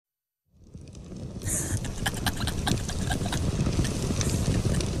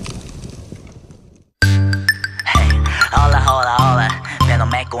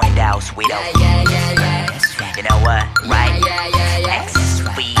sweet. You know what, right?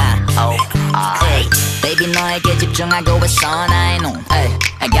 X-V-O-R. Baby 너에게 집중하고 있어 I know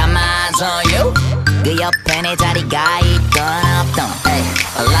I got my eyes on you 그 옆에 내 자리가 있던 없던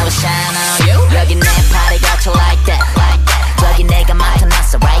All I was shine on you 여기 내 party 거쳐 like that 저기 내가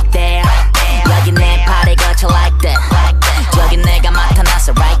나타났어 right there 여기 내 party 거쳐 like that 저기 내가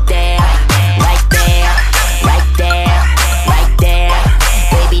나타났어 right there right there right there right there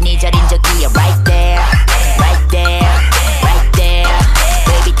Baby 네 자린 저기야 right there right there right there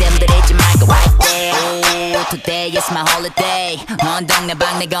Baby 뜸들이지 말고 right there Today is my holiday 온 동네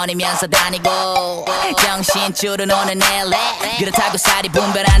방내거리면서 다니고 정신줄은 오는 LA 그렇다고 살이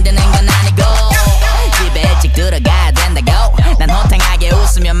분별 안 되는 건 아니고 집에 일찍 들어가야 된다고 난 호탕하게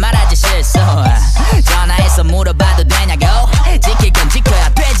웃으면 말하지 실수 전화해서 물어봐도 되냐고 지킬 건 지켜야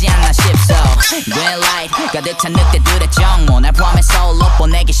되지 않나 싶소 Green light 가득 찬 늑대들의 정모 날 포함해 서울로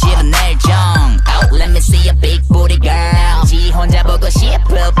보내기 싫은 일정 Oh let me see a big booty girl 지 혼자 보고 싶을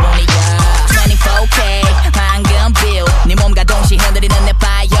뿐이야 24K 황금 뷰 네 몸과 동시에 흔들리는 내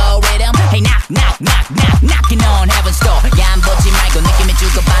biorhythm Hey knock knock knock knock knocking on heaven's door 야 안 보지 말고 느낌이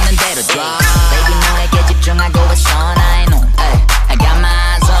주고받는 대로 draw Baby 너에게 집중하고 있어 I know I got my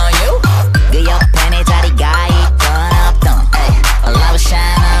eyes on you 그 옆에 내 자리가 있던 없던 All I was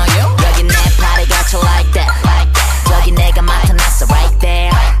shine on you 여기 내 party 거쳐 like that 저기 내가 나타났어 right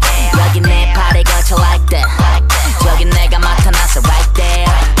there 여기 내 party 거쳐 like that 저기 내가 나타났어 right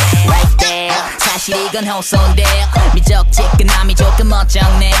there right there 사실 이건 호소인데 미적지근함이 조금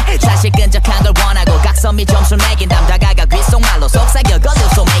멋쩍네 사실 끈적한 걸 원하고 각선미 점수 매긴 담다가가 귓속말로 속삭여 걸려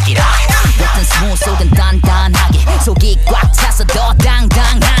so make it hot 같은 스무스 속은 단단하게 속이 꽉 차서 더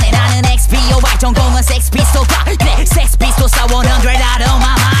당당하네 나는 XPOY 전공은 섹스피스톨과 그래 섹스피스톨 100 out of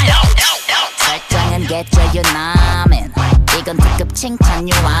my mind 설정은 개조유나면 이건 특급 칭찬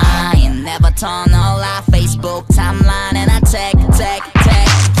유아인 Never turn on live Facebook timeline and I take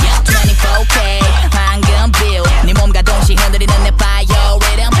Yeah 24K 황금 뷰 네 몸과 동시에 흔들리는 내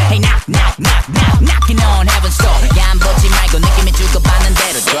biorhythm Hey knock knock knock knock knocking on heaven's door 야 안 보지 말고 느낌이 주고받는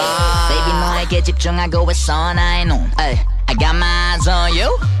대로 draw Baby 너에게 집중하고 있어 I know I got my eyes on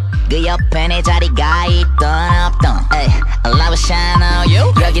you 그 옆에 내 자리가 있던 없던 All I was shine on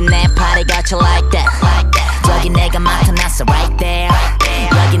you 여기 내 party 거쳐 like that 저기 내가 나타났어 right there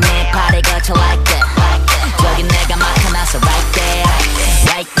여기 내 party 거쳐 like that 저기 내가 나타났어 right there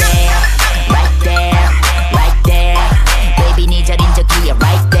right there right there right there Baby 네 자린 저기야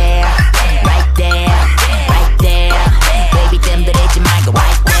right there right there right there Baby 뜸들이지 말고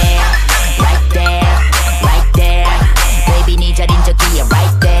right there right there right there Baby 네 자린 저기야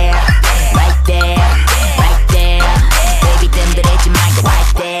right there right there right there Baby 뜸들이지 말고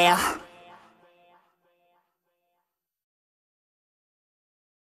right there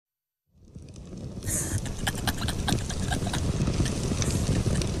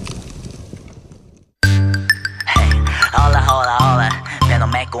Hola,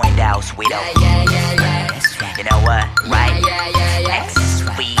 PENOMECO in the house, sweet. You know what, right?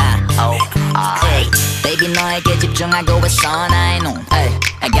 X-V-O-R. Baby 너에게 집중하고 있어 I know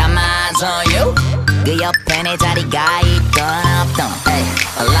I got my eyes on you 그 옆에 내 자리가 있던 없던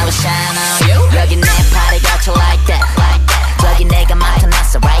All I was shine on you 여기 내 party 거쳐 like that 저기 내가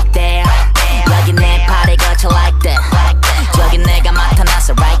나타났어 right there 여기 내 party 거쳐 like that 저기 내가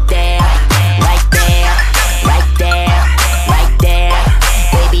나타났어 right there right there right there right there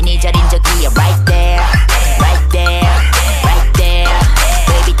Baby 네 자린 저기야 right there right there right there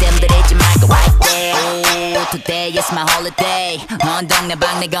Baby 뜸들이지 말고 right there Today is my holiday 온 동네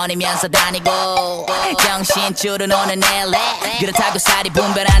방내거리면서 다니고 정신줄은 오는 LA 그렇다고 살이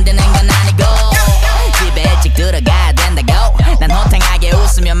분별 안 되는 건 아니고 집에 일찍 들어가야 된다고 난 호탕하게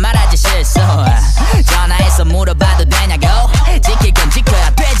웃으면 말하지 실수 전화해서 물어봐도 되냐고 지킬 건 지켜야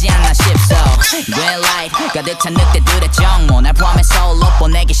되지 않나 싶소 Green light 가득 찬 늑대들의 정모 날 포함해 서울로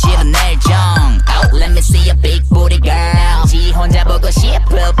보내기 싫은 일정 Oh let me see a big booty girl 지 혼자 보고 싶을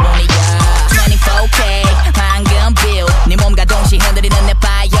뿐이야 24K 황금 뷰 네 몸과 동시에 흔들리는 내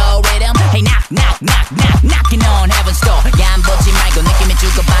biorhythm Hey knock knock knock knock knocking on heaven's door 야 안 보지 말고 느낌이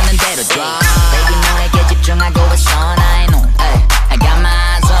주고받는 대로 draw Baby 너에게 집중하고 있어 I know I got my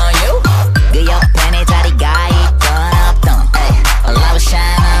eyes on you 그 옆에 내 자리가 있던 없던 All I was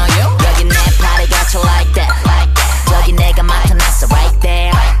shine on you 여기 내 party 거쳐 like that 저기 내가 나타났어 right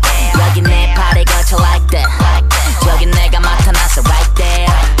there 여기 내 party 거쳐 like that 저기 내가 나타났어 right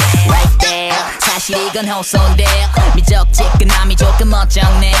there right there 사실 이건 호소인데 미적지근함이 조금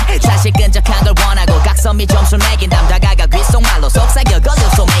멋쩍네 사실 끈적한 걸 원하고 각선미 점수 매긴 담다가가 귓속말로 속삭여 걸려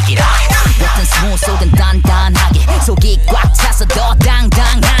so make it hot 같은 스무스 속은 단단하게 속이 꽉 차서 더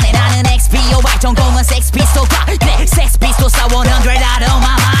당당하네 나는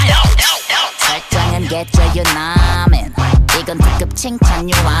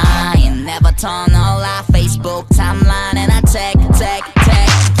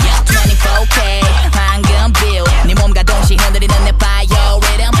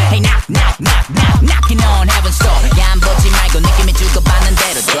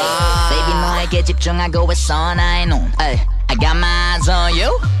집중하고 있어 나의 눈 I got my eyes on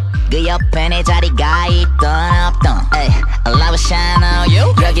you 그 옆에 내 자리가 있던 없던 Allow it shine on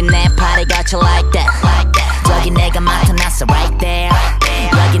you 여기 내 팔을 거쳐 like that 저기 내가 나타났어 right there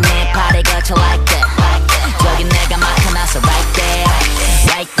여기 내 팔을 거쳐 like that 저기 내가 나타났어 right there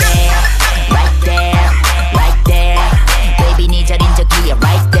right there right there right there baby 네 자린 저기야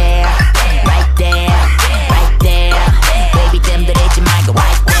right there right there right there baby 뜸들이지 말고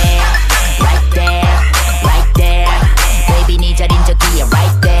right there right there right there baby 네 자린 저기야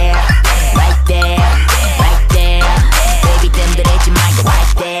right there right there right there baby 뜸들이지 말고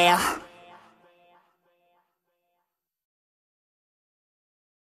right there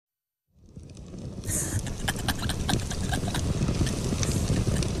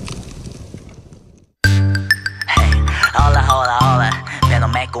Hola,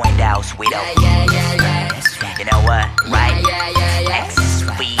 PENOMECO in the house, we don't. You know what, right?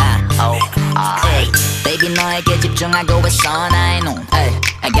 X-V-O-R-A. Baby 너에게 집중하고 있어 나의 눈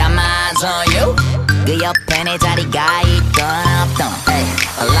I got my eyes on you 그 옆에 내 자리가 있던 없던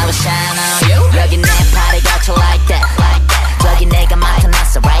Allow it shine on you 여기 내 팔을 거쳐 like that 저기 내가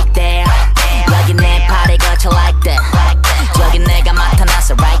나타났어 right there 여기 내 팔을 거쳐 like that 저기 내가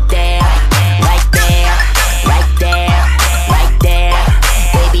나타났어 right there right there right there right there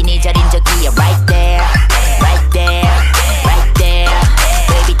baby 네 자린 저기야 right there right there right there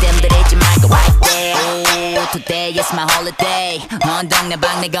baby 뜸들이지 말고 right there Today is my holiday 온 동네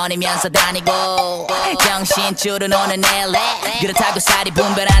방내거리면서 다니고 정신줄은 오는 LA 그렇다고 살이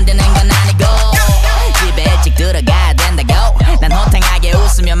분별 안 되는 건 아니고 집에 일찍 들어가야 된다고 난 호탕하게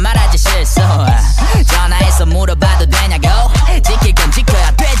웃으면 말하지 실수 전화해서 물어봐도 되냐고 지킬 건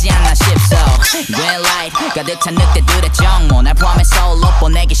지켜야 되지 않나 싶소 Green light 가득 찬 늑대들의 정모 날 포함해서 올로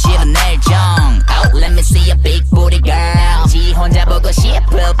보내기 싫은 내 일정 Oh let me see a big booty girl 지 혼자 보고 싶을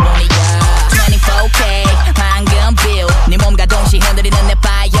뿐이야 24K 황금 뷰 네 몸과 동시에 흔들리는 내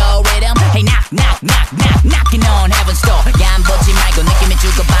biorhythm Hey knock knock knock knock knocking on heaven's door 야 안 보지 말고 느낌이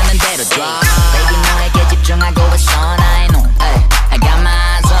주고받는 대로 draw Baby 너에게 집중하고 있어 나의 눈 I got my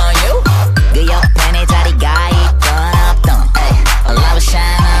eyes on you 그 옆에 내 자리가 있던 없던 Allow it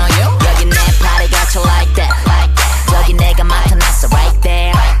shine on you 여기 내 팔을 거쳐 like that 저기 내가 나타났어 right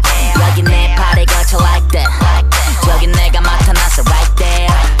there 여기 내 팔을 거쳐 like that 저기 내가 나타났어 right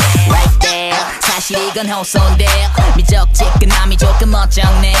there right there 사실 이건 호소인데요 미적지근함이 조금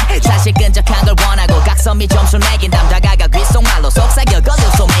어정네 사실 끈적한 걸 원하고 각선미 점수 매긴 담다가가 귓속말로 속삭여 걸려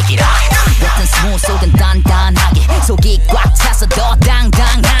so make it hot 같은 스무스 속은 단단하게 속이 꽉 차서 더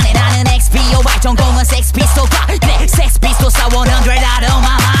당당하네 나는 XPOY 전공은 섹스 피스톨과 그래 섹스 피스톨 100 out of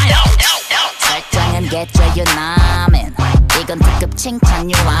my mind 설정은 get 나면 이건 특급 칭찬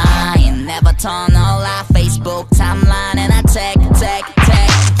유아인 Never turn on live Facebook timeline I take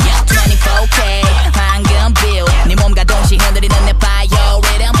Yeah 24K 황금 뷰 네 몸과 동시에 흔들리는 내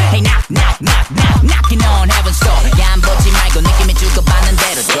biorhythm Hey knock knock knock knock knocking on heaven's door 야 안 보지 말고 느낌이 주고받는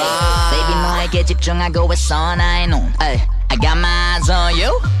대로 draw Baby 너에게 집중하고 있어 나의 눈 I got my eyes on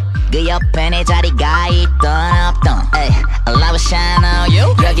you 그 옆에 내 자리가 있던 없던 Allow it shine on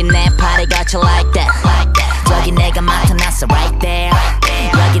you 여기 내 팔을 거쳐 like that 저기 내가 나타났어 right there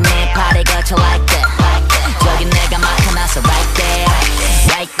여기 내 팔을 거쳐 like that 저기 내가 나타났어 right there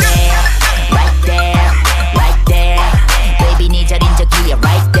right there right there right there baby 네 자린 저기야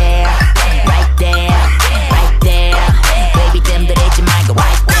right there right there right there baby 뜸들이지 말고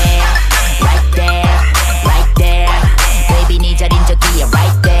right there right there right there baby 네 자린 저기야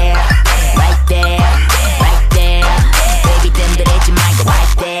right there right there right there baby 뜸들이지 말고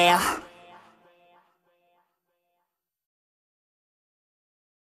right there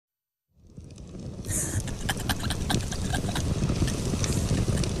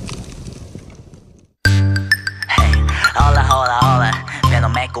Hola,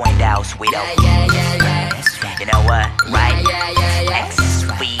 PENOMECO in the house, we don't. You know what, right?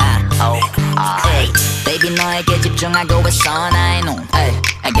 X-V-O-R-A. Baby 너에게 집중하고 있어 나의 눈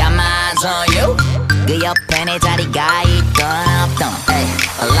I got my eyes on you 그 옆에 내 자리가 있던 없던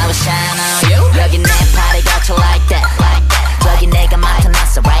Allow it shine on you 여기 내 팔을 거쳐 like that 저기 내가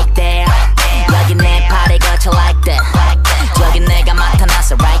나타났어 right there 여기 내 팔을 거쳐 like that 저기 내가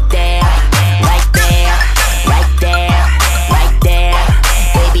나타났어 right there right there right there right there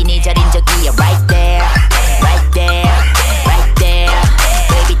baby 네 자린 저기야 right there right there right there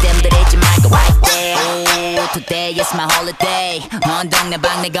baby 뜸들이지 말고 right there Today is my holiday 온 동네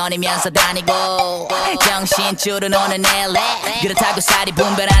방내거리면서 다니고 정신줄은 오는 LA 그렇다고 살이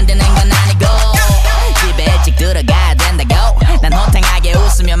분별 안 되는 건 아니고 집에 일찍 들어가야 된다고 난 호탕하게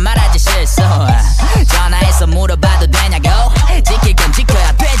웃으면 말하지 실수 전화해서 물어봐도 되냐고 지킬 건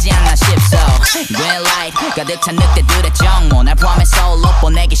지켜야 되지 않나 싶소 Green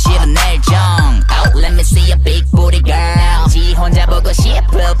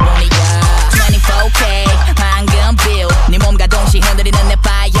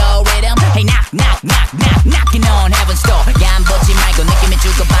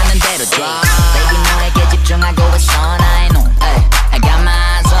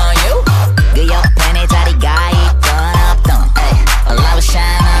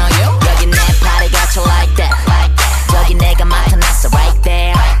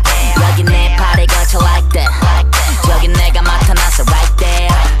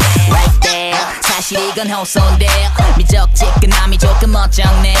사실 이건 호소인데 미적지근함이 조금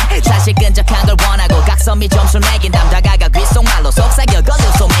어정네 사실 끈적한 걸 원하고 각선미 점수를 매긴 담다가가 귓속말로 속삭여 걸려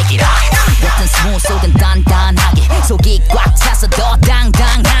so make it hot 같은 스무스 속은 단단하게 속이 꽉 차서 더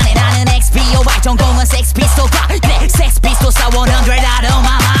당당하네 나는 XPOY 전공은 섹스피스톨과 그래 섹스피스톨 100 out of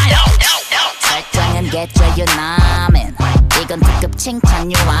my mind 설정은 get 유나민 이건 특급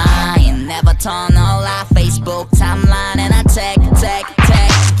칭찬 유아인 Never turn on live Facebook timeline and I take yeah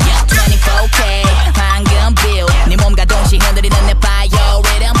 24K 황금 뷰 네 몸과 동시에 흔들리는 내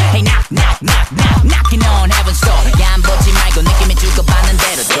biorhythm Hey knock knocking on heaven's door 안 보지 말고 느낌이 주고받는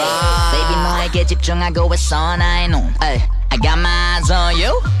대로 draw Baby 너에게 집중하고 있어 I know I got my eyes on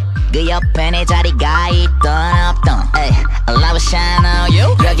you 그 옆에 내 자리가 있던 없던 Allow it shine on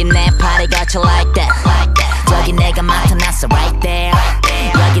you 여기 내 팔이 거쳐 like that 저기 내가 나타났어 right there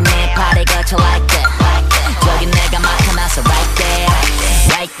여기 내 팔이 거쳐 like that 저기 내가 나타났어 right there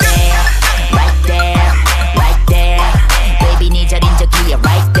right there right there right there baby 네 자린 저기야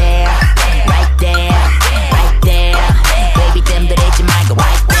right there right there right there baby 뜸들이지 말고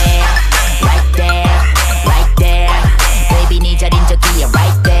right there right there right there baby 네 자린 저기야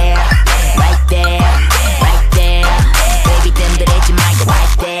right there right there right there baby 뜸들이지 말고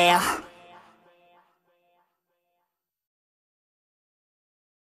right there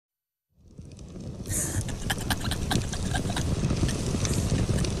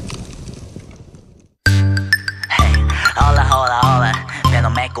Hola,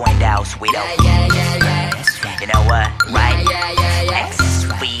 PENOMECO in the house, we don't. You know what, right?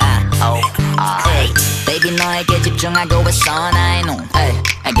 XVOR. Baby 너에게 집중하고 있어 I know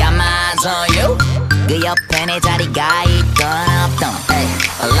I got my eyes on you 그 옆에 내 자리가 있던 없던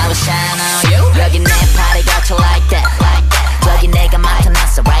Allow it shine on you 여기 내 팔이 거쳐 like that 저기 내가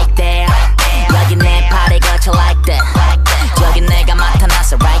나타났어 right there 여기 내 팔이 거쳐 like that 저기 내가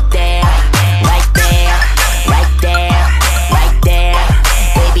나타났어 right there right there right there right there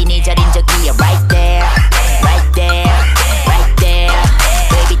baby 네 자린 저기야 right there right there right there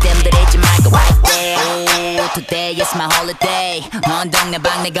baby 뜸들이지 말고 right there Today is my holiday 온 동네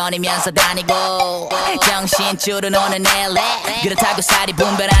방네 거리면서 다니고 정신줄은 오는 LA 그렇다고 살이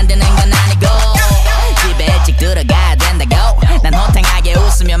분별 안 되는 건 아니고 집에 일찍 들어가야 된다고 난 호탕하게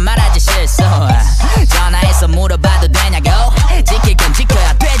웃으면 말하지 실수 전화해서 물어봐도 되냐고 지킬 건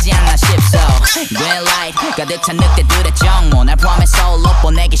지켜야 되지 않나 싶소 Green light 가득 찬 늑대들의 정모 날 포함해 서울로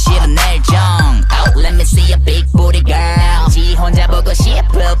보내기 싫은 일정 Oh let me see a big booty girl 지 혼자 보고 싶을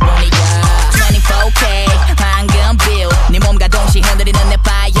뿐이야 24K 황금 뷰 네 몸과 동시에 흔들리는 내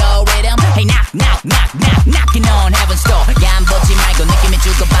biorhythm Hey knocking on heaven's door 안 보지 말고 느낌이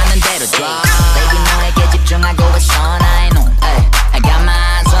주고받는 대로 draw Baby 너에게 집중하고 있어 I know I got my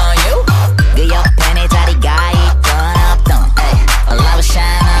eyes on you 그 옆에 내 자리가 있던 없던 Allow it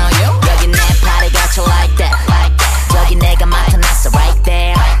shine on you 여기 내 팔이 거쳐 like that 저기 내가 나타났어 right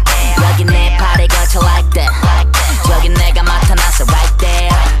there 여기 내 팔이 거쳐 like that 저기 내가 나타났어 right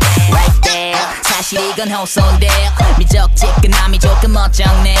there right there 사실 이건 호소인데 미적지근함이 조금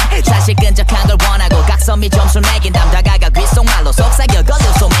어정네 사실 끈적한 걸 원하고 각선미 점수를 매긴 담다가가 귓속말로 속삭여 걸려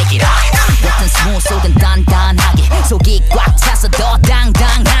so make it hot 같은 스무스 속은 단단하게 속이 꽉 차서 더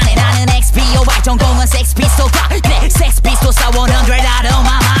당당하네 나는 XPOY 전공은 섹스피스톨과 그래 섹스피스톨 100 out of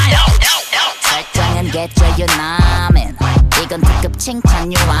my mind 설정은 get 유나민 이건 특급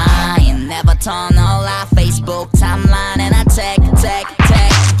칭찬 유아인 Never turn on live Facebook timeline and I take yeah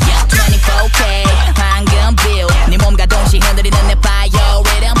 24K 황금 뷰 네 몸과 동시에 흔들리는 내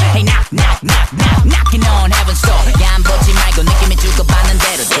biorhythm Hey knocking on heaven's door 안 보지 말고 느낌이 주고받는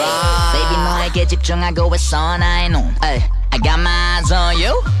대로 draw Baby 너에게 집중하고 있어 I know I got my eyes on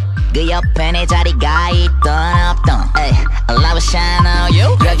you 그 옆에 내 자리가 있던 없던 Allow it shine on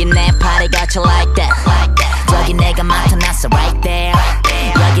you 여기 내 팔이 거쳐 like that 저기 내가 나타났어 right there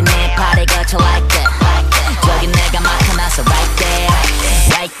여기 내 팔이 거쳐 like that 저기 내가 나타났어 right there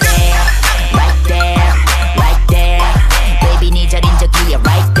right there right there right there baby 네 자린 저기야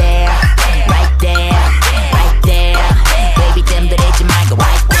right there right there right there baby 뜸들이지 말고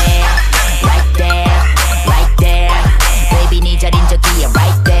right there right there right there baby 네 자린 저기야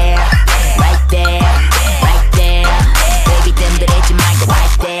right there right there right there baby 뜸들이지 말고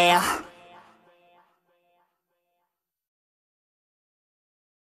right there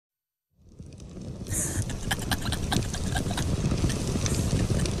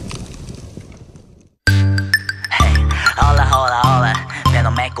Hola,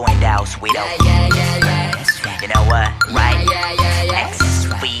 PENOMECO in the house, we don't. You know what, right?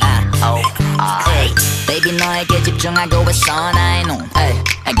 XVOR. Baby 너에게 집중하고 있어 I know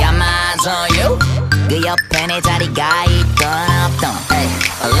I got my eyes on you 그 옆에 내 자리가 있던 없던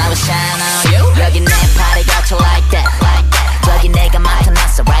Allow it shine on you 여기 내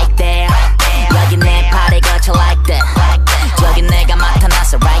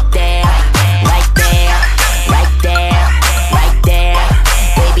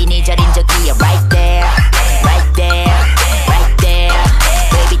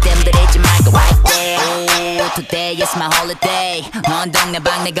온 동네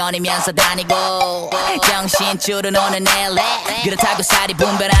방네 거리면서 다니고 정신줄은 오는 LA 그렇다고 살이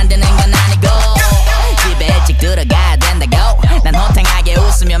분별 안 되는 건 아니고 집에 일찍 들어가야 된다고 난 호탕하게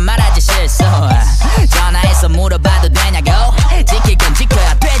웃으면 말하지 실수 전화해서 물어봐도 되냐고 지킬 건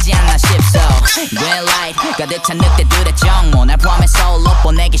지켜야 되지 않나 싶소 Green light 가득 찬 늑대들의 정모 날 포함해 서울로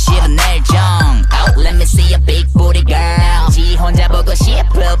보내기 싫은 일정 Oh let me see a big booty girl 지 혼자 보고 싶을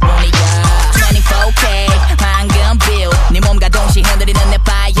뿐이야 24K 황금 뷰 네 몸과 동시에 흔들리는 내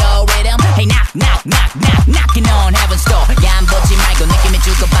biorhythm Hey knock knock knock knock knocking on heaven's door 야 안 보지 말고 느낌이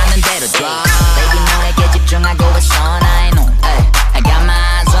주고받는 대로 draw Baby 너에게 집중하고 있어 I know I got my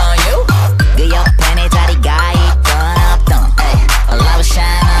eyes on you 그 옆에 내 자리가 있던 없던 All I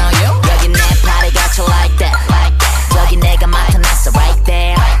shine on you 여기 내 party 거쳐 like that 저기 내가 나타났어 right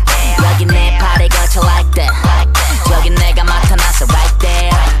there 여기 내 party 거쳐 like that 저기 내가 나타났어 right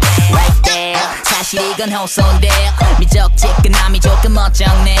there right there 사실 이건 호소인데 미적지근함이 조금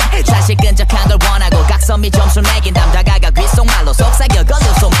어정네 사실 끈적한 걸 원하고 각선미 점수를 매긴 담다가가 귓속말로 속삭여 걸려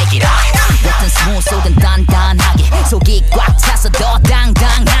so make it up 같은 스무스 속은 단단하게 속이 꽉 차서 더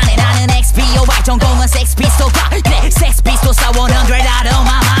당당하네 나는 XPOY 전공은 섹스피스톨과 그래 섹스피스톨 100 out of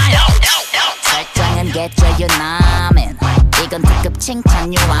my mind 설정은 get your 유나민 이건 특급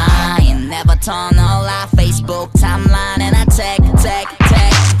칭찬 유아인 Never turn on live Facebook timeline and I take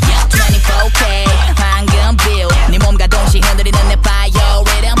yeah 24K 황금 뷰 네 몸과 동시에 흔들리는 내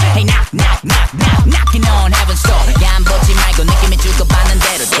biorhythm Hey knock knock knock knock knocking on heaven's door 야 안 보지 말고 느낌이 주고받는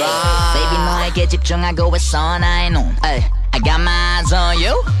대로 draw Baby 너에게 집중하고 있어 I know I got my eyes on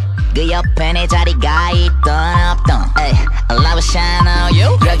you 그 옆에 내 자리가 있던 없던 All I shine on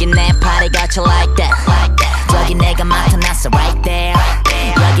you 여기 내 party 거쳐 like that 저기 내가 나타났어 right there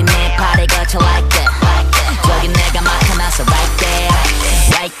여기 내 party 거쳐 like that 저기 내가 나타났어 right there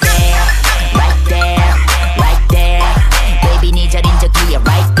right there right there right there baby 네 자린 저기야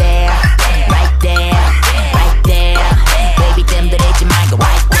right there right there right there baby 뜸들이지 말고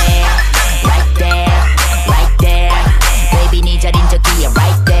right there right there right there baby 네 자린 저기야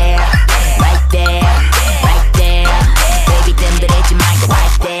right there right there right there baby 뜸들이지 말고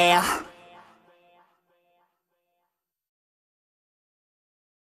right there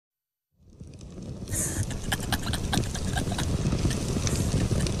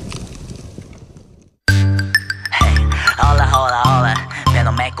Hola,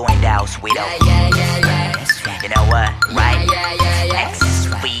 PENOMECO in the house, we don't. You know what, right?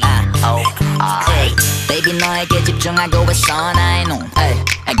 XVOR. Baby 너에게 집중하고 있어 I know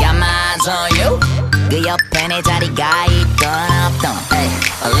I got my eyes on you 그 옆에 내 자리가 있던 없던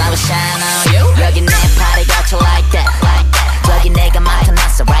All I shine on you 여기 내 party 거쳐 like that 저기 내가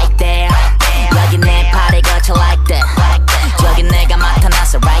나타났어 right there 여기 내 party 거쳐 like that 저기 내가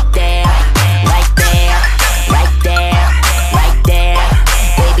나타났어 right there right there right there right there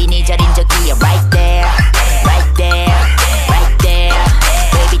baby 네 자린 저기야 right there right there right there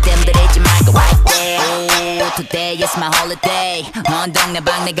baby 뜸들이지 말고 right there Today is my holiday 온 동네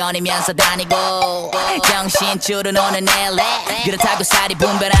방네 거리면서 다니고 정신줄은 오는 LA 그렇다고 살이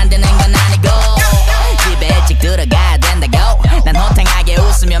분별 안 되는 건 아니고 집에 일찍 들어가야 된다고 난 호탕하게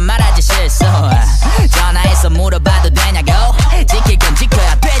웃으면 말하지 실수 전화해서 물어봐도 되냐고 지킬 건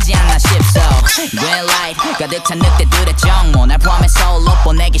지켜야 되지 않나 싶소 Green light 가득 찬 늑대들의 정모 날 포함해 서울로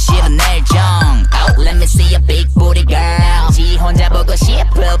보내기 싫은 일정 Oh let me see a big booty girl 지 혼자 보고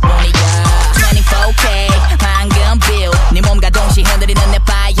싶을 뿐이야 24K 황금 뷰 네 몸과 동시에 흔들리는 내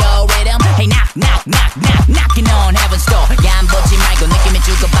biorhythm Hey knock knock knock knock knocking on heaven's door 야 안 보지 말고 느낌이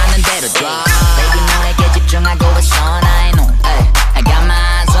주고받는 대로 draw Baby 너에게 집중하고 있어 I know I got my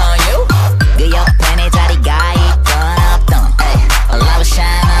eyes on you 그 옆에 내 자리가 있던 없던 All I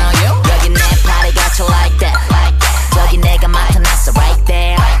shine on you 여기 내 party 거쳐 like that 저기 내가 나타났어 right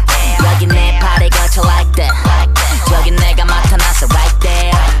there 여기 내 party 거쳐 like that 저기 내가 나타났어 right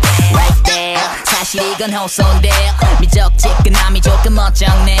there right there 사실 이건 호소인데 미적지근함이 조금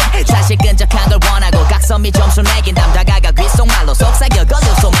어정네 사실 끈적한 걸 원하고 각선미 점수를 매긴 담다가가 귓속말로 속삭여 걸려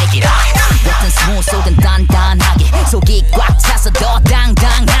so make it up 같은 스무스 속은 단단하게 속이 꽉 차서 더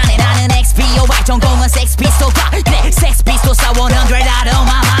당당하네 나는 XPOY 전공은 섹스피스톨과 그래 섹스피스톨 100 out of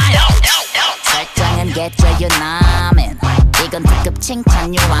my mind 설정은 get your 유나민 이건 특급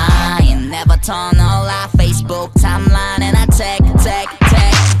칭찬 유아인 Never turn on live Facebook timeline and I take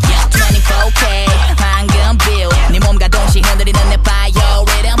yeah 24K 황금 뷰 네 몸과 동시에 흔들리는 내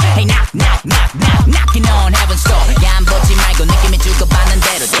biorhythm Hey knock knock knock knock knocking on heaven's door 야 안 보지 말고 느낌이 주고받는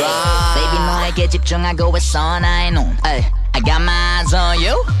대로 draw Baby 너에게 집중하고 있어 I know I got my eyes on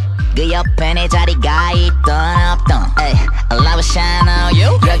you 그 옆에 내 자리가 있던 없던 에이, Allow a shine on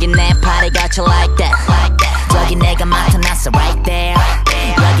you. 여기 내 팔에 걸쳐 like that. 저기 내가 나타났어 right there.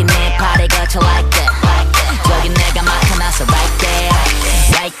 여기 내 팔에 걸쳐 like that. 저기 내가 나타났어 right there.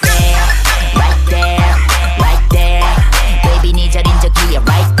 Right there, right there, right there. Baby 네 자린 저기야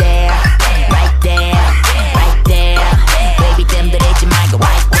right there. Right there, right there. Baby 뜸들이지 말고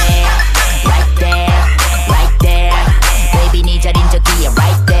right there. Right there, right there. Baby 네 자린 저기야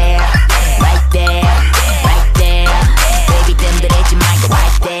right there. Right there, right there. Baby 뜸들이지 말고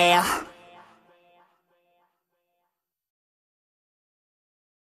right there.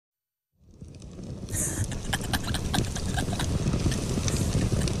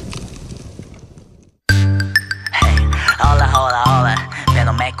 Hola,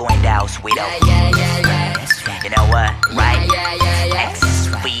 Penomeco in the house, we don't. You know what, right?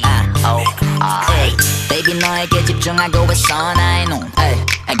 X-V-O-R. Baby 너에게 집중하고 있어 I know.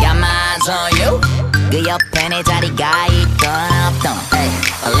 I got my eyes on you. 그 옆에 내 자리가 있던 없던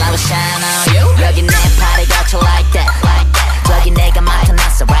Allow a shine on you. 여기 내 팔에 걸쳐 like that. 저기 내가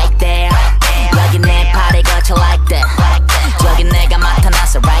나타났어 right there. 여기 내 팔에 걸쳐 like that. 저기 내가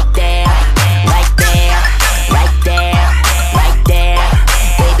나타났어 right there. Right there, right there, right there.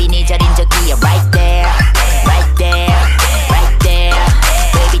 Baby 네 자린 저기야 right there. Right there, right there.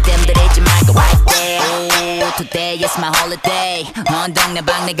 Baby 뜸들이지 말고 right there. Today is my holiday. 온 동네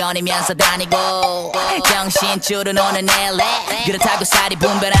방네 거리면서 다니고 정신줄은 오는 LA. 그렇다고 살이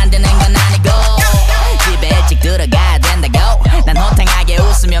분별 안 되는 건 아니고 집에 일찍 들어가야 된다고. 난 호탕하게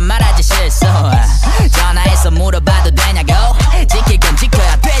웃으면 말하지 실수. 전화해서 물어봐도 되냐고. 지킬 건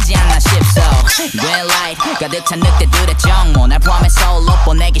지켜야 되지 않나 싶소. Green light 가득 찬 늑대들의 정모. 날 포함해서 올로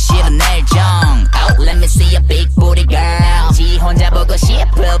보내기 싫은 내 정. Oh, let me see a big booty girl. 지 혼자 보고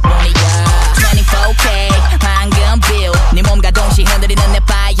싶을 뿐이야. 24K 황금 뷰. 네 몸과 동시에 흔들리는 내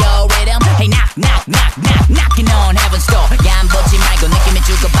fire rhythm. Hey knock knock knock knock knocking on heaven's door. 야 안 보지 말고 느낌이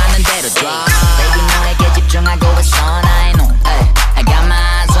주고받는 대로 draw. Baby 너에게 집중하고 있어 I know. I got my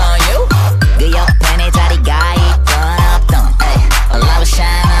eyes on you. 그 옆에 내 자리가 있던 없던 Allow a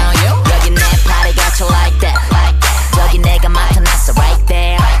shine on you. 여기 내 팔에 걸쳐 like that. 저기 내가 나타났어 right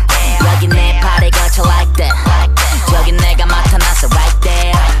there. 여기 내 팔에 걸쳐 like that. 저기 내가 나타났어 right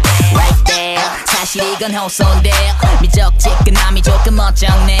there. Right there. 사실 이건 호소인데 미적지근함이 조금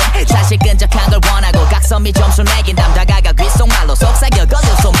어쩌네. 사실 끈적한 걸 원하고 각선미 점수 내긴 담다가가 귓속말로 속삭여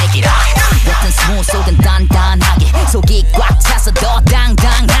걸려서 make it hot. 같은 smooth 속은 단단하게 속이 꽉 차서 더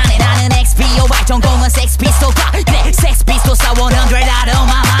당당하네. 나는 XPOY 전공은 Sex Pistol과 그래 Sex Pistol 100 out of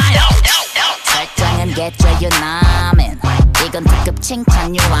my mind. 설정은 get you 나면 이건 특급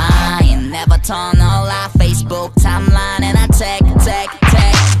칭찬 유아인. Never turn on live Facebook timeline and I take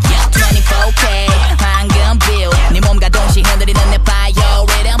yeah 24K 황금 뷰. 네 몸과 동시에 흔들리는 내 fire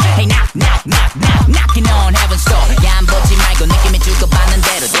rhythm. Hey knock knock knock knock knocking on heaven's door. 야 안 보지 말고 느낌이 주고받는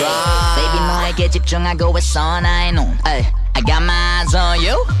대로 draw. Baby 너에게 집중하고 있어 I know. I got my eyes on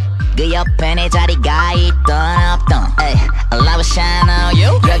you. 그 옆에 내 자리가 있던 없던 Allow a shine on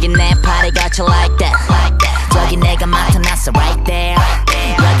you. 여기 내 팔에 걸쳐 like that. 저기 내가 나타났어 right there.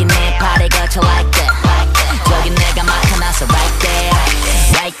 여기 내 팔에 걸쳐 like that. 저기 내가 나타났어 right there.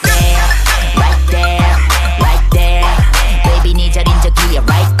 Right there, right there, right there. Baby 네 자린 저기야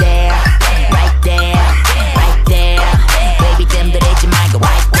right there. Right there, right there. Baby 뜸들이지 말고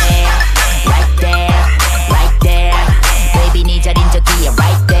right there. Right there, right there. Baby 네 자린 저기야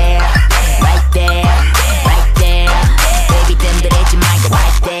right there. Right there, right there. Baby 뜸들이지 말고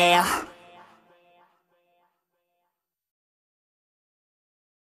right there.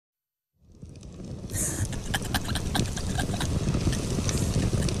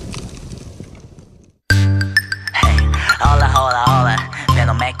 Hola,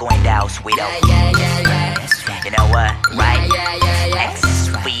 Penomeco in the house, we don't. You know what, right?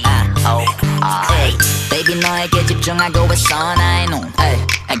 X-V-O-R. Baby 너에게 집중하고 있어 I know.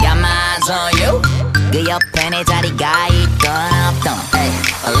 I got my eyes on you. 그 옆에 내 자리가 있던 없던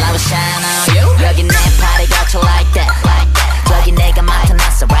Allow a shine on you. 여기 내 팔에 걸쳐 like that. 저기 내가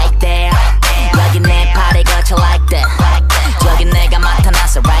나타났어 right there. 여기 내 팔에 걸쳐 like that. 저기 내가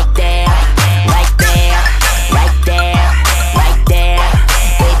나타났어 right there. Right there, right there, right there.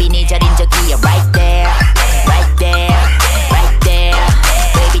 Baby 네 자린 저기야 right there. Right there, right there.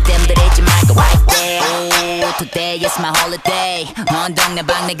 Baby 뜸들이지 말고 right there. Today is my holiday. 온 동네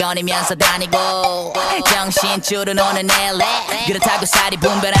방네 거리면서 다니고 정신줄은 오는 LA. 그렇다고 살이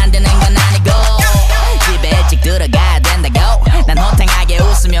분별 안 되는 건 아니고 집에 일찍 들어가야 된다고. 난 호탕하게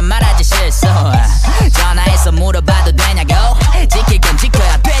웃으면 말하지 실수. 전화해서 물어봐도 되냐고. 지킬 건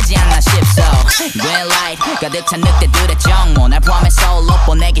지켜야 되지 않나 싶소. Green light 가득 찬 늑대들의 정모. 날 포함해서 올로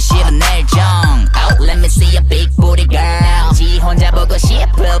보내기 싫은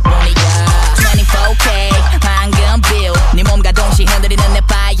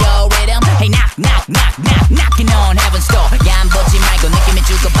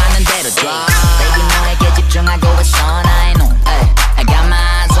집중하고 있어 나의 눈 I got my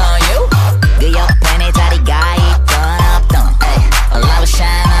eyes on you 그 옆에 내 자리가 있던 없던 Love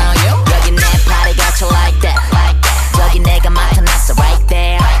shine on you 여기 내 팔에 걸쳐 like that 저기 내가 나타났어 right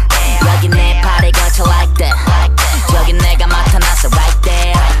there 여기 내 팔에 걸쳐 like that 저기 내가 나타났어 right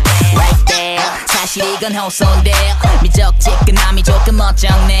there right there 사실 이건 호소인데 미적지근함이 조금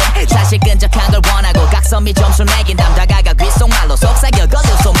멋쩍네 사실 끈적한 걸 원하고 각선미 점수 매긴 담다가가 귓속말로 속삭여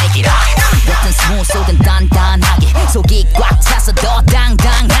걸려 so make it up 같은 smooth 속은 단단하게 속이 꽉 차서 더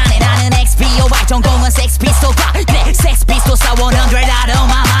당당하네 나는 XPOY 전공은 Sex Pistol과 그래 Sex Pistol 100 out of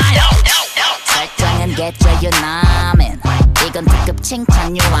my mind 설정은 get your 나면 이건 특급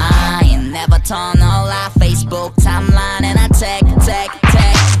칭찬 유아인 Never turn on live Facebook timeline and I take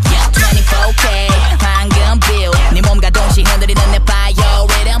yeah 24K 황금 view 네 몸과 동시에 흔들리는 내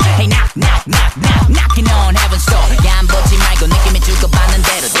biorhythm Hey knock knock knock knock knocking on heaven's door 야 안 보지 말고 느낌이 주고받는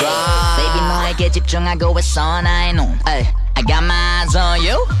대로 draw Baby 너에게 집중하고 있어 나의 눈 I got my eyes on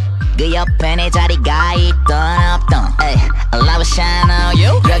you 그 옆에 내 자리가 있던 없던 Love shine on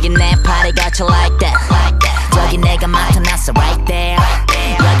you 여기 내 팔에 걸쳐 like that 저기 내가 나타났어 right there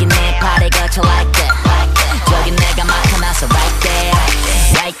여기 내 팔에 걸쳐 like that 저기 내가 나타났어 right there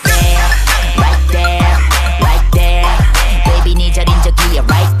right there right there right there Baby 네 자린 저기야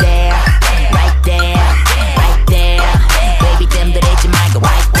right there right there right there Baby 뜸들이지 말고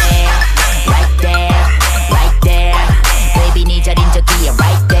right there right there right there Baby 네 자린 저기야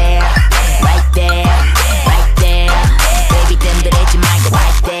right there right there right there Baby 뜸들이지 말고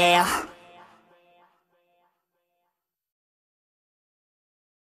right there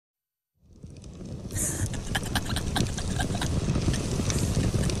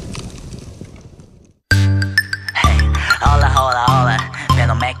Hola,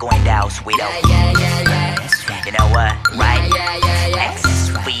 PENOMECO in the house, we don't. You know what, right?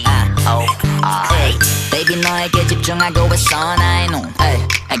 XVOR. Baby 너에게 집중하고 있어 나의 눈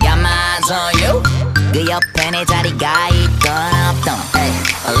I got my eyes on you 그 옆에 내 자리가 있던 없던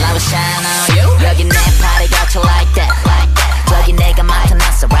Love shine on you 여기 내 팔에 걸쳐 like that 저기 내가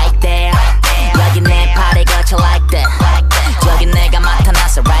나타났어 right there 여기 내 팔에 걸쳐 like that 저기 내가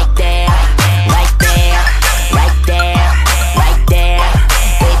나타났어 right there right there right there right there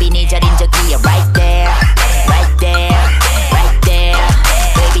Baby 네 자린 저기야 right there right there right there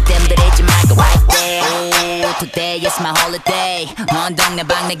Baby 뜸들이지 말고 right there Today is my holiday 온 동네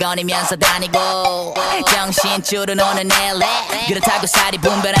방네 거리면서 다니고 정신줄은 오는 LA 그렇다고 살이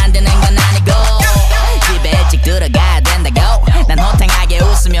분별 안 되는 건 아니고 집에 일찍 들어가야 된다고 난 호탕하게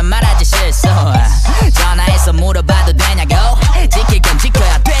웃으면 말하지 실수 전화해서 물어봐도 되냐고 지킬 건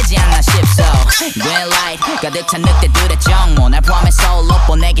지켜야 되지 않나 싶소 Green light 가득 찬 늑대들의 정모 날 포함해서 솔로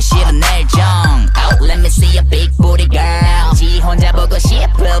보내기 싫은 내 일정 Oh let me see a big booty girl 지 혼자 보고 싶을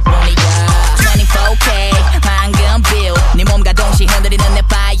뿐이야 24K 황금 view 네 몸과 동시에 흔들리는 내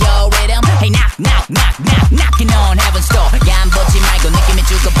biorhythm Hey knock knock knock knock knocking on heaven's door 야 안 보지 말고 느낌이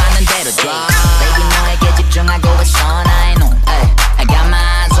주고받는 대로 draw Baby 너에게 집중하고 있어 나의 눈 I got my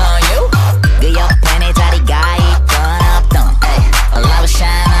eyes on you 그 옆에 내 자리가 있던 없던 Love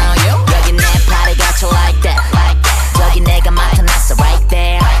shine on you 여기 내 팔에 걸쳐 like that 저기 내가 나타났어 right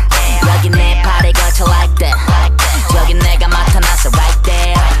there 여기 내 팔에 걸쳐 like that 저기 내가 나타났어 right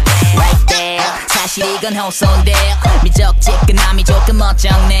there right there 사실 이건 호소인데 미적지근함이 조금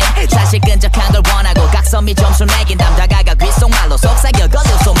멋쩍네 사실 끈적한 걸 원하고 각선미 점수 매긴 담다가가 귓속말로 속삭여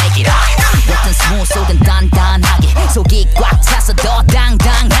걸려 so make it up 같은 smooth 속은 단단하게 속이 꽉 차서 더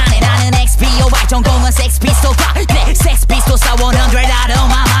당당하네 나는 XPOY 전공은 Sex Pistol과 그래 Sex Pistol 100 out of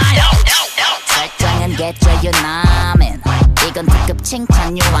my mind 설정은 get your 나면 이건 특급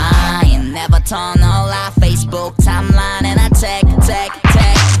칭찬 유아인 Never turn on live Facebook timeline and I take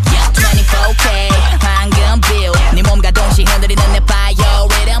yeah 24K 황금 view 네 몸과 동시에 흔들리는 내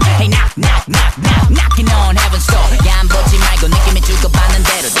biorhythm Hey knock knock knock knock knocking on heaven's door 야 안 보지 말고 느낌이 주고받는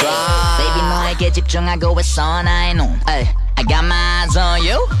대로 draw Baby 너에게 집중하고 있어 나의 눈 I got my eyes on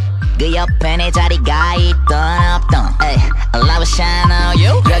you 그 옆에 내 자리가 있던 없던 Love shine on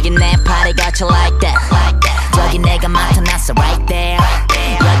you 여기 내 팔에 걸쳐 like that 저기 내가 나타났어 right there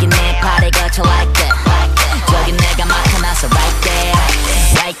여기 내 팔에 걸쳐 like that 저기 내가 나타났어 right there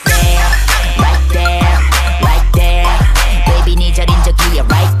right there right there right there Baby 네 자린 저기야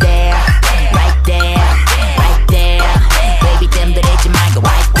right there right there right there Baby 뜸들이지 말고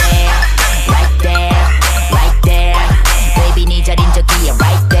right there right there right there Baby 네 자린 저기야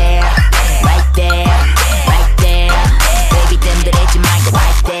right there right there right there Baby 뜸들이지 말고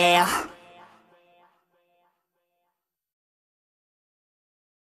right there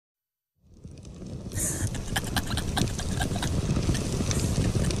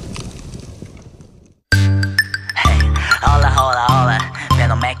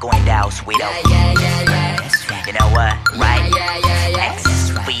sweet oh. You know what, right?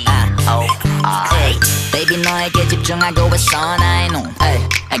 X-V-O-R. Baby 너에게 집중하고 있어 I know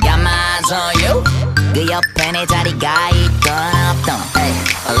I got my eyes on you 그 옆에 내 자리가 있던 없던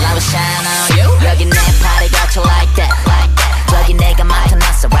All I was shine on you 여기 내 팔에 걷혀 like that 저기 내가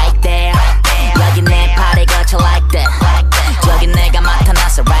나타났어 right there 여기 내 팔에 걷혀 like that 저기 내가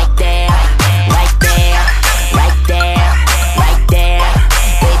나타났어 right there right there right there right there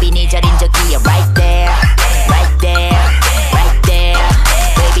Baby 네 자린 저기야 right there right there right there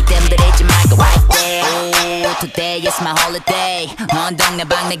Baby 뜸들이지 말고 right there Today is my holiday 온 동네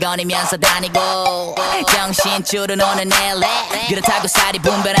방내거리면서 다니고 정신줄은 오는 LA 그렇다고 살이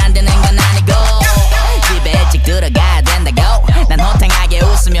분별 안 되는 건 아니고 집에 일찍 들어가야 된다고 난 호탕하게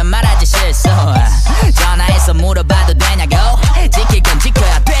웃으면 말하지 실수 전화해서 물어봐도 되냐고 지킬 건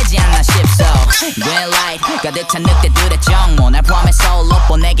지켜야 되지 않나 싶소 Green light 가득 찬 늑대들의 정모 날 포함해 서울로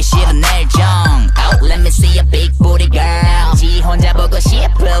보내기 싫은 내 일정 Oh let me see a big booty girl 지 혼자 보고 싶을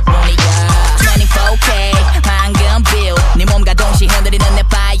뿐이야 24K 황금 뷰 네 몸과 동시에 흔들리는 내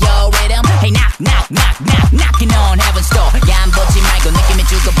biorhythm Hey knock knock knock knock knocking on heaven's door 야 안 보지 말고 느낌이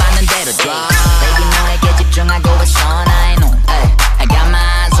주고받는 대로 draw Baby 너에게 집중하고 있어 I know I got my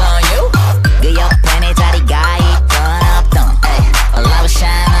eyes on you 그 옆에 내 자리가 있던 없던 All I was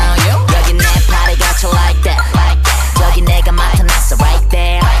shine on you 여기 내 팔에 걷혀 like that 저기 내가 나타났어 right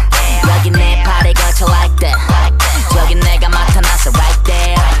there 여기 내 팔에 걷혀 like that 저기 내가 나타났어 right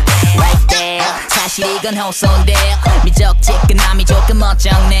there right there 사실 이건 호소인데 미적지근함이 조금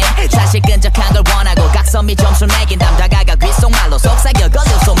멋쩍네 사실 끈적한 걸 원하고 각선미 점수 매긴 담다가가 귓속말로 속삭여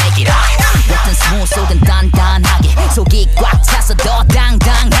걸려 so make it hot 같은 스무스 속은 단단하게 속이 꽉 차서 더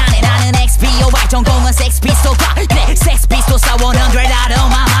당당하네 나는 XPOY 전공은 섹스피스톨과 그래 섹스피스톨 100 out of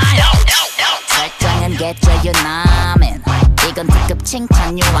my mind 설정은 get 유나민 이건 특급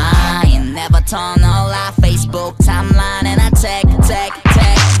칭찬 유아인 Never turn on live Facebook timeline and I take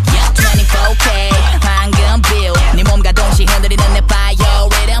Yeah 24K 황금 뷰 네 몸과 동시에 흔들리는 내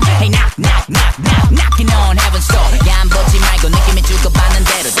biorhythm Hey knock knock knock knock knocking on heaven's door 야 안 보지 말고 느낌이 주고받는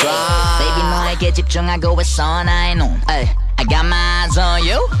대로 draw Baby 너에게 집중하고 있어 I know I got my eyes on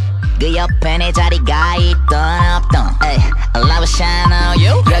you 그 옆에 내 자리가 있던 없던 All I was shine on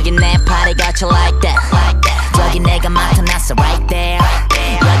you 여기 내 팔에 걷혀 like that 저기 내가 나타났어 right there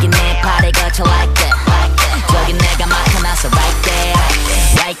여기 내 팔에 걷혀 like that 저기 내가 나타났어 right there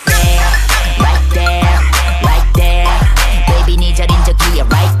right there right there right there Baby 네 자린 저기야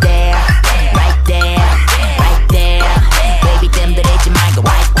right there right there right there Baby 뜸들이지 말고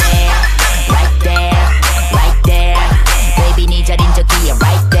right there right there right there Baby 네 자린 저기야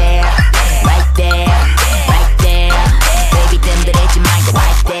right there right there right there Baby 뜸들이지 말고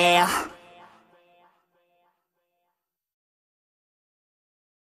right there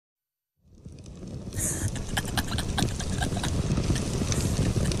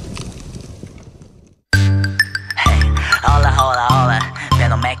Hola,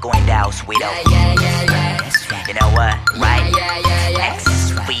 PENOMECO in the house, sweet oh. You know what, right?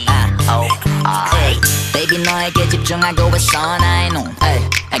 X-V-O-R. Baby 너에게 집중하고 있어 I know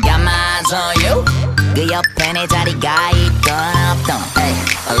I got my eyes on you 그 옆에 내 자리가 있던 없던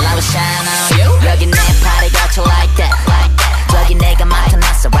All I was shine on you 여기 내 팔에 걷혀 like that 저기 내가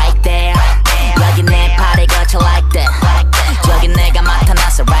나타났어 right there 여기 내 팔에 걷혀 like that 저기 내가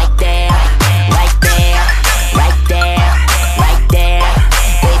나타났어 right there right there right there right there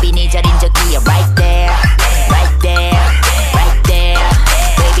Baby 네 자린 저기야 right there right there right there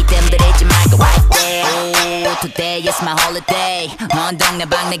Baby 뜸들이지 말고 right there Today is my holiday 온 동네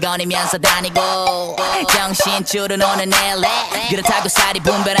방내거리면서 다니고 정신줄은 오는 LA 그렇다고 살이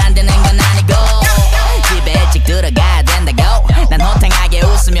분별 안 되는 건 아니고 집에 일찍 들어가야 된다고 난 호탕하게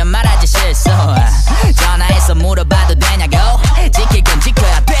웃으면 말하지 실수 전화해서 물어봐도 되냐고 지킬 건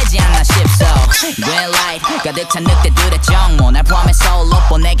지켜야 되지 않나 싶소 Green light 가득 찬 늑대들의 정모 날 포함해 서울로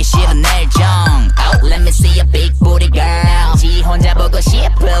보내기 싫은 내 일정 Oh let me see a big booty girl 지 혼자 보고 싶을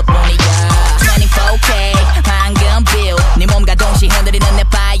뿐이야 24K 황금 뷰 네 몸과 동시에 흔들리는 내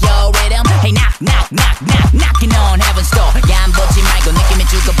biorhythm Hey knock knock knock knock knocking on heaven's door 야 안 보지 말고 느낌이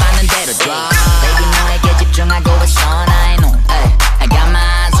주고받는 대로 draw Baby 너에게 집중하고 있어 I know I got my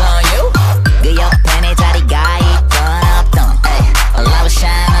eyes on you 그 옆에 내 자리가 있던 없던 All I was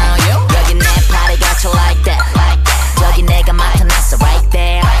shine on you 여기 내 팔에 걷혀 like that 저기 내가 나타났어 right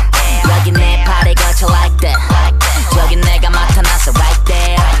there 여기 내 팔에 걷혀 like that 저기 내가 나타났어 right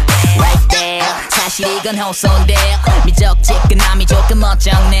there right there 사실 이건 호소인데 미적지근함이 조금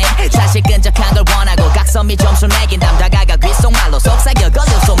멋쩍네 사실 끈적한 걸 원하고 각선미 점수 매긴 담다가가 귓속말로 속삭여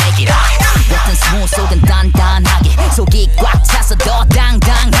걸려 so make it hot 같은 스무스 속은 단단하게 속이 꽉 차서 더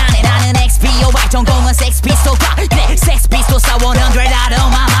당당하네 나는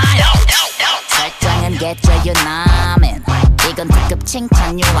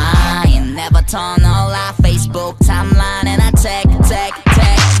genuine. Never turn on live Facebook timeline and I tag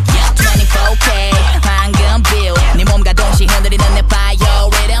yeah, 24K 황금 view 네 몸과 동시에 흔들리는 내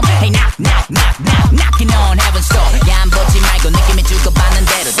biorhythm. Hey knock knock knock knock knocking on heaven's door. 야 안 보지 말고 느낌이 주고받는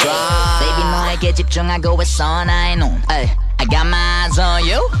대로 draw. Baby 너에게 집중하고 있어 I know I got my eyes on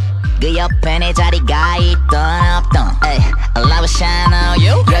you. 그 옆에 내 자리가 있던 없던 Allow it shine on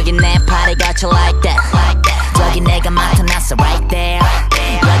you. 여기 내 팔을 거쳐 like that 저기 내가 나타났어 right there.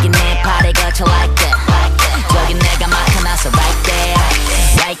 여기 내 팔을 거쳐 like that 저기 내가 나타났어 right there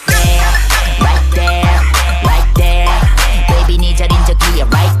right there right there right there. Baby 네 자린 저기야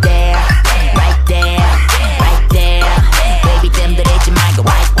right there right there right there. Baby 뜸들이지 말고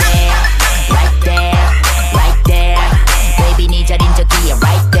right there right there right there. Baby 네 자린 저기야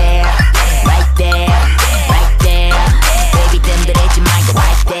right there right there right there. Baby 뜸들이지 말고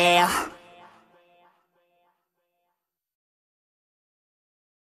right there.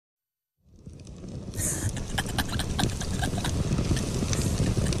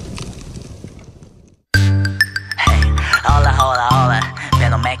 Hola,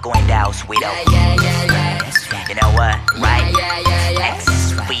 PENOMECO in the house, we don't. You know what, right?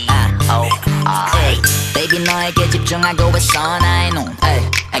 X-V-O-R. Baby 너에게 집중하고 있어 I know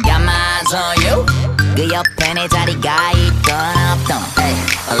I got my eyes on you. 그 옆에 내 자리가 있던 없던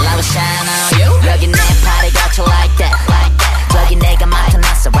Allow it shine on you. 여기 내 팔을 거쳐 like that 저기 내가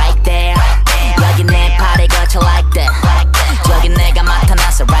나타났어 right there. 여기 내 팔을 거쳐 like that 저기 내가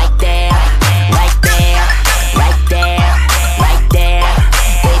나타났어 right there right there right there right there.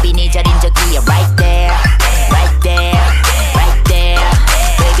 Baby 네 자린 저기야 right there right there right there.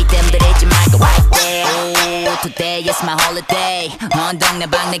 Baby 뜸들이지 말고 right there. Oh, today is my holiday. 온 동네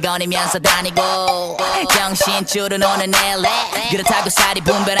방내거리면서 다니고 정신줄은 오는 LA. 그렇다고 살이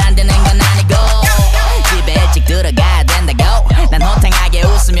분별 안 되는 건 아니고 집에 일찍 들어가야 된다고. 난 호탕하게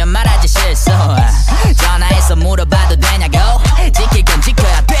웃으면 말하지 실수. 전화해서 물어봐도 되냐고. 지킬 건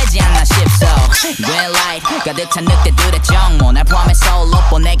지켜야 되지 않나 싶소. Green light 가득한 늑대들의 정모. 날 포함해서 올로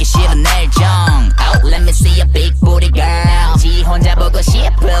보내기 싫은 내 일정. Oh, let me see a big booty girl. 지 혼자 보고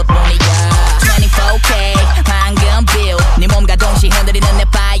싶을 뿐이야. 24K 황금 view 네 몸과 동시에 흔들리는 내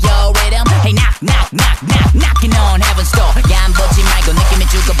biorhythm. Hey knock knock knock knock knocking on heaven's door. 야 안 보지 말고 느낌이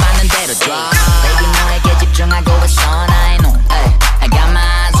주고받는 대로 draw. Baby 너에게 집중하고 있어 I know I got my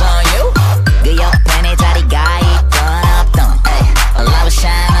eyes on you. 그 옆에 내 자리가 있던 없던 Allow it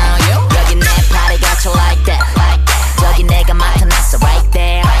shine on you. 여기 내 팔을 거쳐 like that 저기 내가 나타났어 right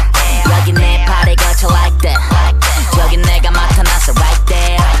there. 여기 내 팔을 거쳐 like that 저기 내가 나타났어 right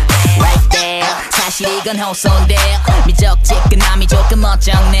there right there. 사실 이건 호소인데 미적지근함이 조금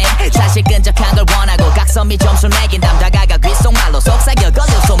어정네. 사실 끈적한 걸 원하고 각선미 점수 매긴 담다가가 귓속말로 속삭여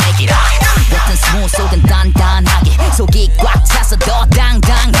걸려 so make it hot. 겉은 smooth 속은 단단하게 속이 꽉 차서 더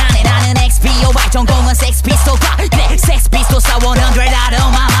당당하네. 나는 XPOY 전공은 Sex Pistol과 그래 Sex Pistols 100 out of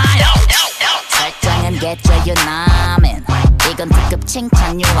my mind. 설정은 개조유나면 이건 특급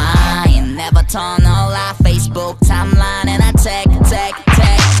칭찬 유아인. Never turn on live Facebook timeline and I tag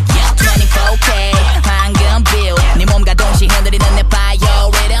yeah, 24K 황금 view 네 몸과 동시에 흔들리는 내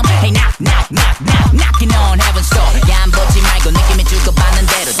biorhythm. Hey knock knock knock knock knocking on heaven's door. 야 안 보지 말고 느낌이 주고받는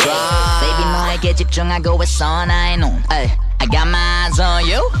대로 draw. Baby 너에게 집중하고 있어 I know I got my eyes on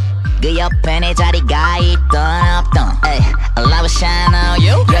you. 그 옆에 내 자리가 있던 없던 Allow it shine on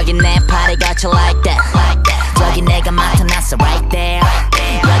you. 여기 내 팔을 거쳐 like that 저기 내가 나타났어 right there.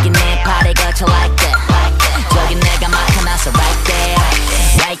 여기 내 팔을 거쳐 like that 저기 내가 나타났어 right there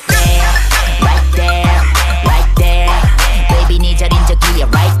right there right there right there. Baby 네 자린 저기야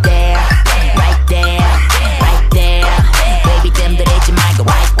right there right there right there. Baby 뜸들이지 말고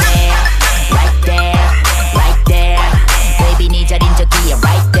right there right there right there. Baby 네 자린 저기야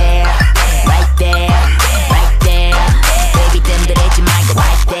right there right there right there. Baby 뜸들이지 말고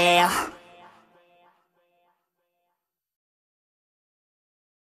right there.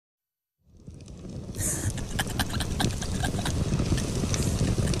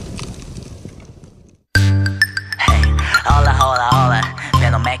 Hola,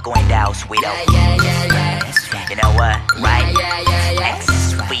 PENOMECO in the house, we don't. You know what, right?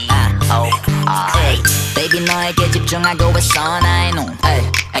 X-V-O-R. Baby 너에게 집중하고 있어 I know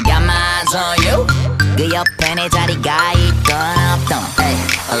I got my eyes on you. 그 옆에 내 자리가 있던 없던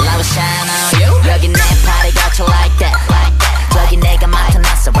Allow it shine on you. 여기 내 팔을 거쳐 like that 저기 내가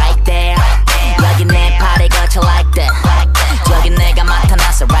나타났어 right there. 여기 내 팔을 거쳐 like that 저기 내가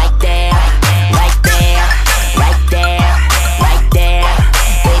나타났어 right there right there right there right there.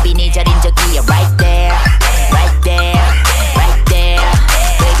 Baby 네 자린 저기야 right there right there right there.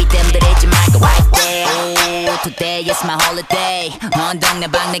 Baby 뜸들이지 말고 right there. Oh, today is my holiday. 온 동네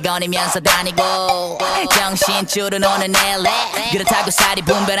방네 거리면서 다니고 정신줄은 오는 LA 그렇다고 살이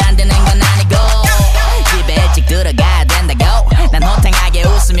분별 안 되는 건 아니고 집에 일찍 들어가야 된다고 난 호탕하게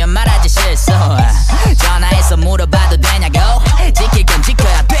웃으면 말하지 실수 전화해서 물어봐도 되냐고 지킬 건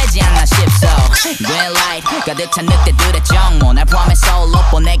지켜야 되지 않나 싶소 Green light 가득 찬 늑대들의 정모 날 포함해 서울로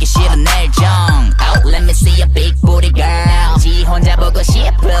보내기 싫은 일정 Oh let me see a big booty girl 지 혼자 보고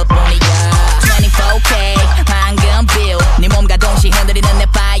싶을 뿐이야 24K 황금 뷰 네 몸과 동시에 흔들리는 내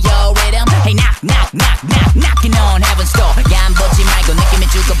fire rhythm Hey knock knock knock knock knocking on heaven's door 안 보지 말고 느낌이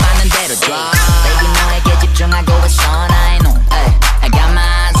주고받는 대로 draw Baby 너에게 집중하고 있어 I know ay, I got my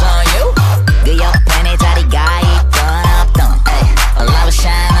eyes on you 그 옆에 내 자리가 있던 없던 ay, All I will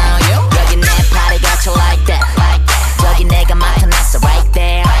shine on you 여기 내 party 거쳐 like that 저기 내가 나타났어 right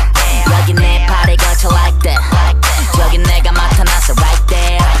there 여기 내 party 거쳐 like that 저기 내가 나타났어 right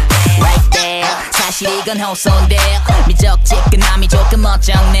there right there 사실 이건 호소인데 미적지근함이 조금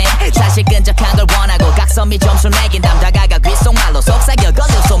어정네 사실 끈적한 걸 원하고 각선미 점수를 매긴 담다가가 귓속말로 속삭여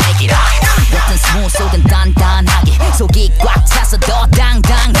걸려 so make it hot 같은 스무스 속은 단단하게 속이 꽉 차서 더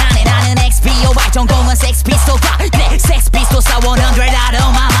당당하네 나는 XPOY 전공은 Sex Pistol과 그래 Sex Pistol사 100 out of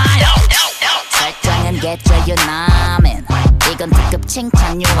my mind 설정은 get 유나민 이건 특급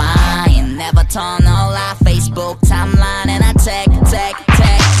칭찬 유아인 Never turn on live Facebook timeline and I take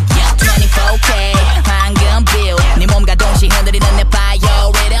yeah 24K 황금 뷰 네 몸과 동시에 흔들리는 내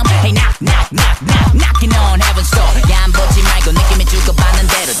fire rhythm Hey knock knock knock knock knocking on heaven's door 안 보지 말고 느낌이 주고받는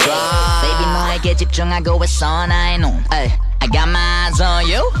대로 draw Baby 너에게 집중하고 있어 I know ay, I got my eyes on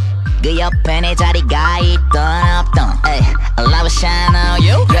you 그 옆에 내 자리가 있던 없던 ay, All I will shine on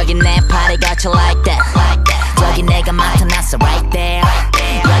you 여기 내 party 거쳐 like that 저기 내가 나타났어 right there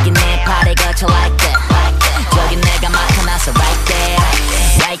여기 내 party 거쳐 like that 저기 내가 나타났어 right there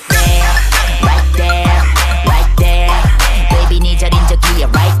right there right there right there baby 네 자린 저기야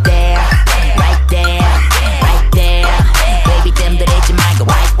right there right there right there baby 뜸들이지 말고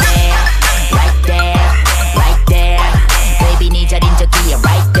right there right there right there baby 네 자린 저기야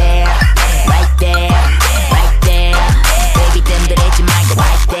right there right there right there baby 뜸들이지 말고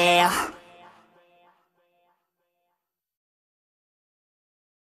right there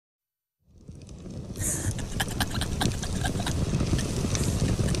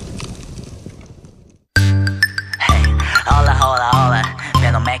Hola,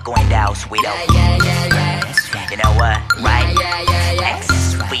 PENOMECO in the house, we don't. You know what, right?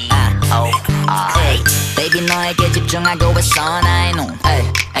 X-V-O-R Baby 너에게 집중하고 있어 I know ay,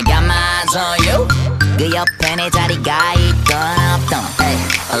 I got my eyes on you 그 옆에 내 자리가 있던 없던 ay,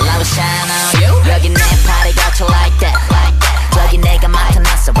 All I will shine on you 여기 내 party 거쳐 like that 저기 내가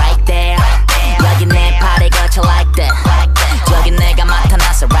나타났어 right there 여기 내 party 거쳐 like that 저기 내가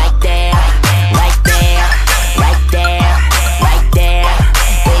나타났어 right there right there right there right there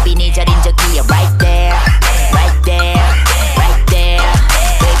baby 네 자린 저기야 right there right there right there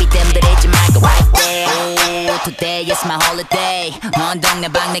baby 뜸들이지 말고 right there Today is my holiday 온 동네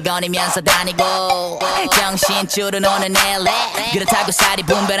방네 거리면서 다니고 정신줄은 오는 LA 그렇다고 살이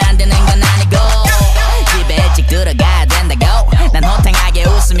분별 안 되는 건 아니고 집에 일찍 들어가야 된다고 난 호탕하게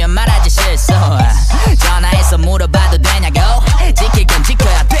웃으면 말하지 실수 전화해서 물어봐도 되냐고 지킬 건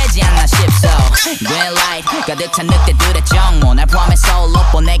지켜야 되지 않나 싶소 Green light 가득 찬 늑대들의 정모 날 포함해 서울로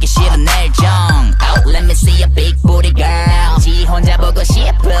보내기 싫은 일정 Oh let me see a big booty girl 지 혼자 보고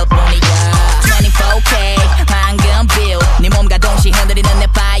싶을 뿐이야 24K 황금 뷰 네 몸과 동시에 흔들리는 내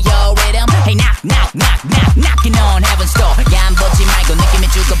fire rhythm Hey knock knock knock knock knocking on heaven's door 안 보지 말고 느낌이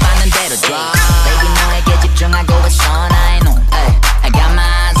주고받는 대로 draw Baby 너에게 집중하고 있어 I know ay, I got my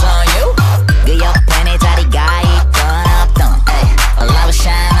eyes on you 그 옆에 내 자리가 있던 없던 ay, All I will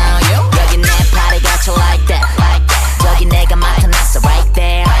shine on you 여기 내 party 거쳐 like that 저기 내가 나타났어 right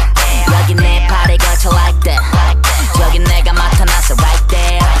there 여기 내 party 거쳐 like that 저기 내가 나타났어 right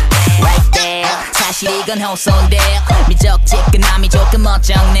there right there 사실 이건 호소인데 미적지근함이 조금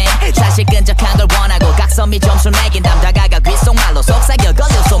어정네 사실 끈적한 걸 원하고 각선미 점수를 매긴 담다가가 귓속말로 속삭여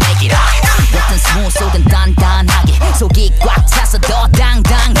걸려 so make it hot 같은 스무스 속은 단단하게 속이 꽉 차서 더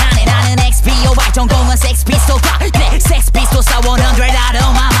당당하네 나는 XPOY 전공은 Sex Pistol과 그래 Sex Pistol사 100 out of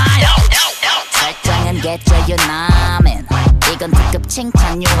my mind 설정은 get 유나민 이건 특급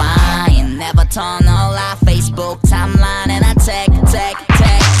칭찬 유아인 Never turn on live Facebook timeline and I take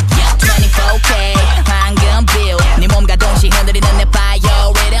yeah 24K 황금 뷰 네 몸과 동시에 흔들리는 내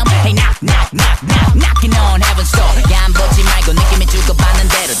fire rhythm Hey knock knock knock knock knocking on heaven's door 안 보지 말고 느낌이 주고받는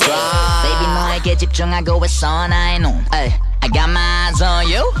대로 draw Baby 너에게 집중하고 있어 I know ay, I got my eyes on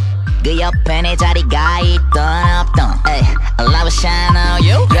you 그 옆에 내 자리가 있던 없던 ay, All I will shine on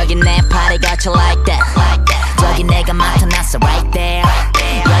you 여기 내 party 거쳐 like that 저기 내가 나타났어 right there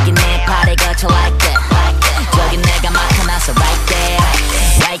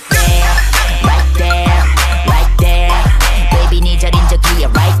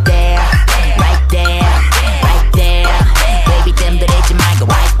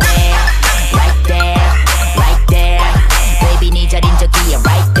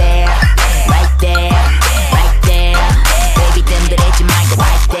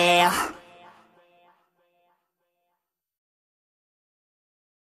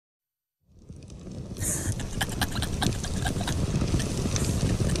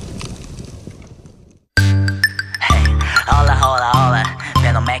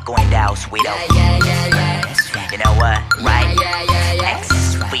down, sweet You know what, right?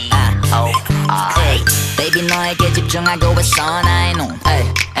 X-V-O-R Baby 너에게 집중하고 있어 나의 눈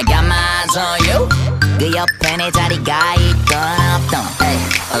I got my eyes on you 그 옆에 내 자리가 있던 없던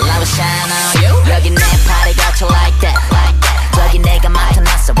All I was shine on you 여기 내 팔에 거쳐 like that 저기 내가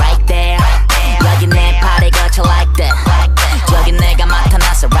나타났어 right there 여기 내 팔에 거쳐 like that 저기 내가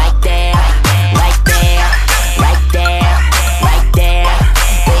나타났어 right there right there right there right there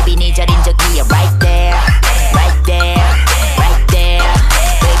Baby 네 자린 저기야 right there right there right there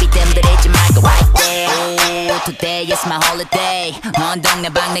Baby 뜸들이지 말고 right there Today is my holiday 온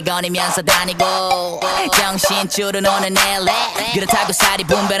동네방네 거리면서 다니고 정신줄은 오는 LA 그렇다고 살이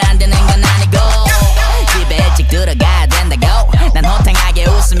분별 안 되는 건 아니고 집에 일찍 들어가야 된다고 난 호탕하게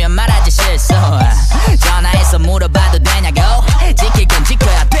웃으면 말하지 실수 전화해서 물어봐도 되냐고 지킬 건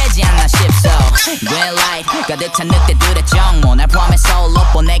지켜야 되지 않나 싶소 Green light 가득 찬 늑대들의 정모 날 포함해서 올로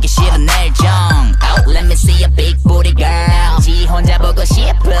보내기 싫은 내 정 Oh let me see a big booty girl 지 혼자 보고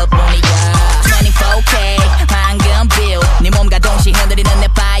싶을 뿐이야 24K 황금 뷰 네 몸과 동시에 흔들리는 내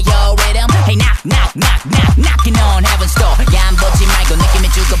biorhythm Hey knock knock knock knock knocking on heaven's door 야 안 보지 말고 느낌이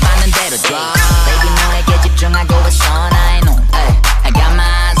주고받는 대로 draw Baby 너에게 집중하고 있어 나의 눈 I got my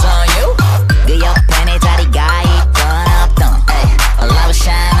eyes on you 그 옆에 내 자리가 있던 없던 All I was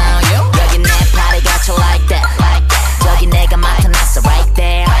shine on you 여기 내 팔에 거쳐 like that 저기 내가 나타났어 right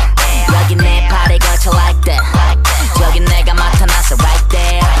there 여기 내 팔에 거쳐 like that 저기 내가 나타났어 right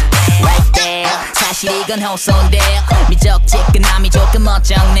there right there 사실 이건 호소인데 미적지근함이 조금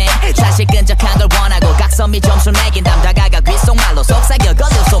어정네 사실 끈적한 걸 원하고 각선미 점수를 매긴 담다가가 귓속말로 속삭여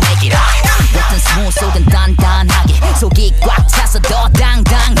걸려 so make it hot 같은 스무스 속은 단단하게 속이 꽉 차서 더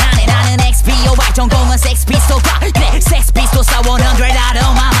당당하네 나는 XBOY 전공은 섹스피스톨과 그래 섹스피스톨 100 out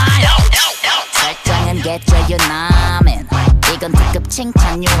of my mind 설정은 get where you're numbing 이건 특급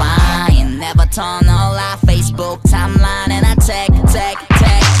칭찬 유아인 Never turn on live Facebook timeline and I take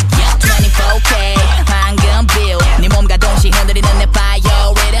Yeah 24K 황금 뷰 네 몸과 동시에 흔들리는 내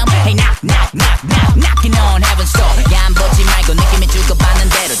biorhythm Hey knock knock knock knock knocking on heaven's door 야 안 보지 말고 느낌이 주고받는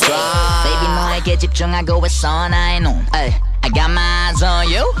대로 draw Baby 너에게 집중하고 있어 나의 눈 I got my eyes on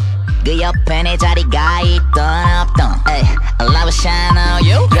you 그 옆에 내 자리가 있던 없던 All I was shine on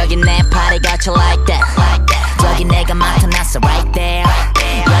you 여기 내 팔에 거쳐 like that 저기 내가 나타났어 right there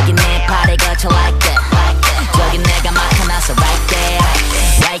여기 내 팔에 거쳐 like that 저기 내가 나타났어 right there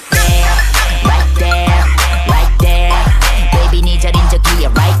right there right there right there Baby 네 자린 저기야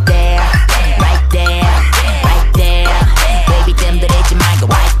right there right there right there Baby 뜸들이지 말고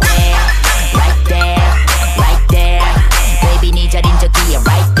right there right there right there Baby 네 자린 저기야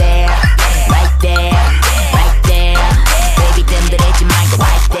right there right there right there Baby 뜸들이지 말고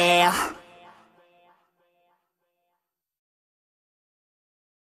right there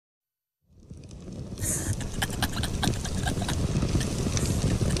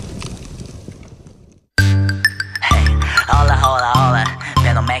Hola,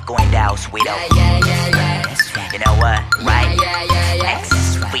 PENOMECO and down, sweet You know what, right?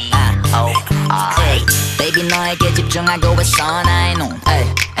 X-V-O-R Baby 너에게 집중하고 있어 나의 눈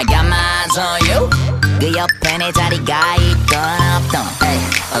I got my eyes on you 그 옆에 내 자리가 있던 없던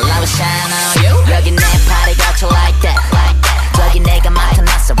All I was shine on you 여기 내 팔에 거쳐 like that 저기 내가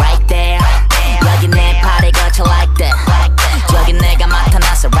나타났어 right there 여기 내 팔에 거쳐 like that 저기 내가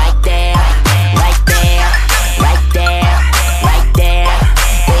나타났어 right there right there right there right there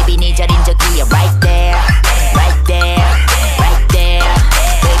Baby 네 자린 저기야 right there right there right there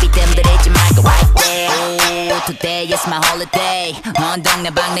Baby 뜸들이지 말고 right there Today is my holiday 온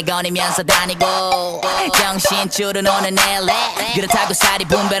동네방네 거리면서 다니고 정신줄은 오는 LA 그렇다고 살이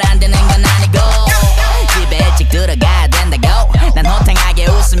분별 안 되는 건 아니고 집에 일찍 들어가야 된다고 난 호탕하게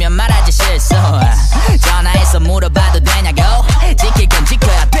웃으면 말하지 실수 전화해서 물어봐도 되냐고 지킬 건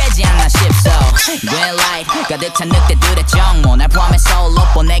지켜야 되지 않나 싶소 Green light 가득 찬 늑대들의 정모 날 포함해서 올로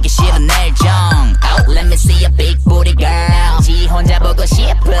보내기 싫은 내 정 Oh let me see a big booty girl 지 혼자 보고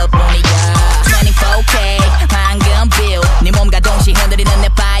싶을 뿐이야 24K 황금 뷰 네 몸과 동시에 흔들리는 내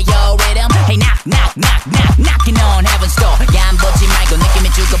biorhythm Hey knock knock knock knock knocking on heaven's door 야 안 보지 말고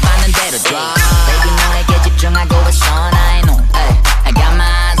느낌이 주고받는 대로 draw Baby 너에게 집중하고 있어 나의 눈 I got my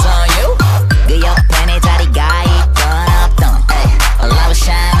eyes on you 그 옆에 내 자리가 있던 없던 All I was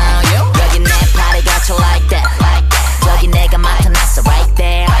shine on you 여기 내 팔에 거쳐 like that 저기 내가 나타났어 right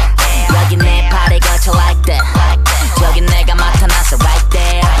there 여기 내 팔에 거쳐 like that 저기 내가 나타났어 right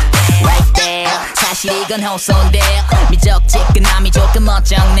there right there 사실 이건 호소인데 미적지근함이 조금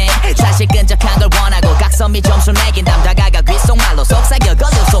어정네 사실 끈적한 걸 원하고 각선미 점수를 매긴 담다가가 귓속말로 속삭여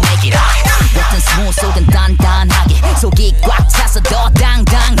걸려 so make it hot 같은 스무스 속은 단단하게 속이 꽉 차서 더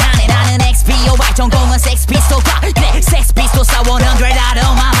당당하네 나는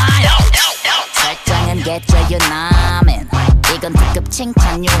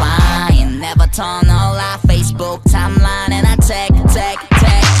칭찬 you ain't never turn on live Facebook timeline and I take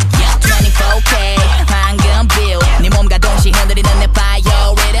yeah 24K 황금 view 네 몸과 동시에 흔들리는 내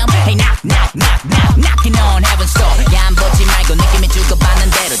biorhythm Hey knock knocking on heaven's door 야 안 보지 말고 느낌이 주고받는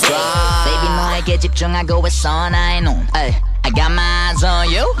대로 draw Baby 너에게 집중하고 있어 나의 눈 I got my eyes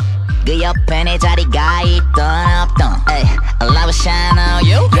on you 그 옆에 내 자리가 있던 없던 Allow it shine on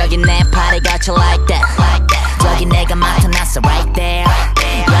you 여기 내 팔에 걸쳐 like that 저기 내가 나타났어 right there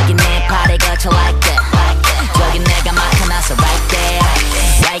여기 내 팔에 걸쳐 like that 저기 내가 나타났어 right there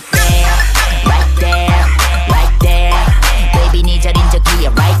right there right there right there Baby 네 자린 저기야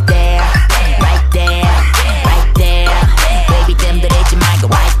right there right there right there Baby 뜸들이지 말고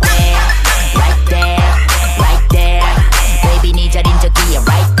right there right there right there Baby 네 자린 저기야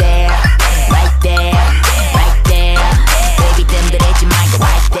right there right there right there Baby 뜸들이지 말고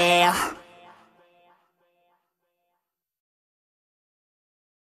right there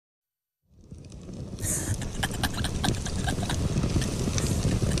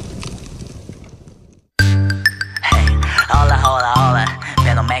Hola,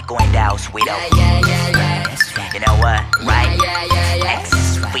 PENOMECO in the house, we don't. You know what, right?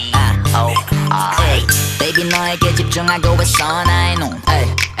 X-V-O-R Baby 너에게 집중하고 있어 나의 눈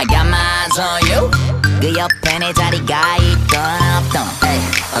I got my eyes on you 그 옆에 내 자리가 있던 없던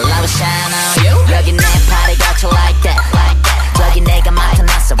Allow it shine on you 여기 내 팔에 걸쳐 like that 저기 내가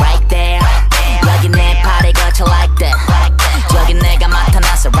나타났어 right there 여기 내 팔에 걸쳐 like that 저기 내가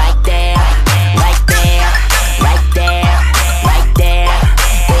나타났어 right there right there right there right there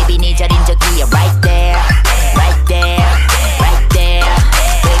Baby 네 자린 저기야 right there right there right there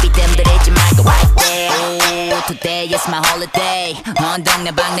Baby 뜸들이지 말고 right there Today is my holiday 온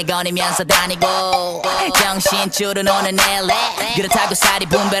동네 방네 거리면서 다니고 정신줄은 오는 LA 그렇다고 살이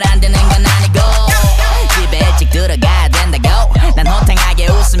분별 안 되는 건 아니고 집에 일찍 들어가야 된다고 난 호탕하게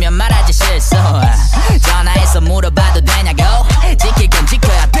웃으면 말하지 실수 전화해서 물어봐도 되냐고 지킬 건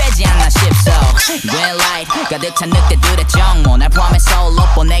지켜야 되지 않나 싶소 Green light 가득 찬 늑대들의 정모 날 포함해서 올로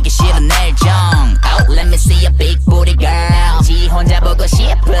보내기 싫은 내 일정 Oh let me see a big booty girl 지 혼자 보고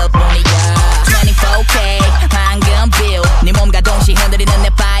싶을 뿐이야 24K 황금 view 네 몸과 동시에 흔들리는 내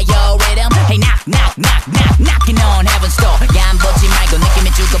biorhythm Hey knocking on heaven's door 야 안 보지 말고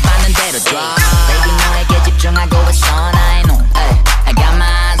느낌이 주고받는 대로 draw Baby 너에게 집중하고 있어 나의 눈 I got my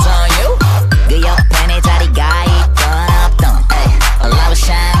eyes on you 그 옆에 내 자리가 있던 없던 Allow it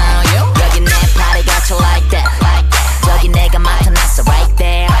shine on you 여기 내 팔에 걸쳐 like that 저기 내가 나타났어 right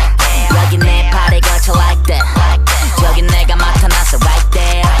there 여기 내 팔에 걸쳐 like that 저기 내가 나타났어 right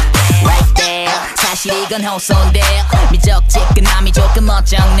there right there 사실 이건 호소인데 미적지근함이 조금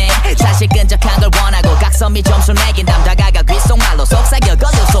어쩌네 사실 끈적한 걸 원하고 각선미 점수 내긴 담다가가 귓속말로 속삭여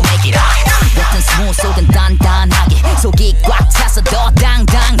걸려 so make it hot 같은 스무스 속은 단단하게 속이 꽉 차서 더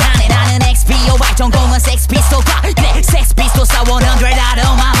당당하네 나는 XPOY 전공은 Sex Pistol과 그래 Sex Pistols I 100 out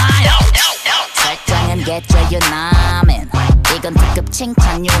of my mind 설정은 get you 나면 이건 특급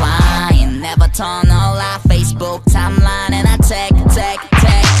칭찬 you ain't never turn on live Facebook timeline and I take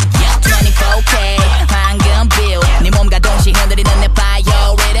yeah 24K 황금 view 네 몸과 동시에 흔들리는 내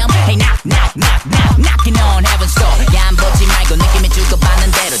biorhythm Hey knocking on heaven's door 야 안 보지 말고 느낌이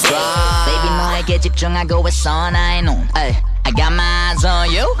주고받는 대로 draw Baby 너에게 집중하고 있어 나의 눈 I got my eyes on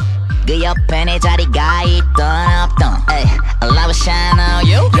you 그 옆에 내 자리가 있던 없던 Allow it shine on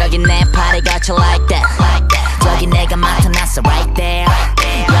you 여기 내 팔에 걸쳐 like that 저기 내가 나타났어 right there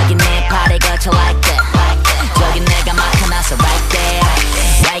여기 내 팔에 걸쳐 like that 저기 내가 나타났어 right there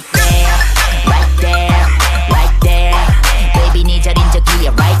right there right there right there Baby 네 자린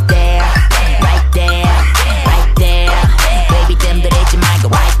저기야 right there right there right there Baby 뜸들이지 말고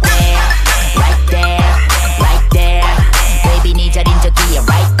right there right there right there Baby 네 자린 저기야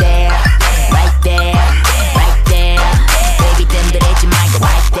right there right there right there Baby 뜸들이지 말고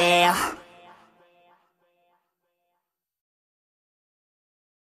right there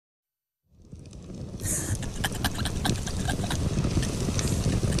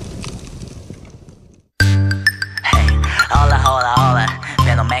Hola,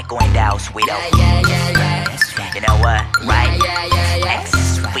 PENOMECO in the house, we don't. You know what, right?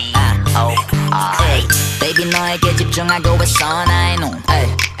 X-V-O-R Baby 너에게 집중하고 있어 나의 눈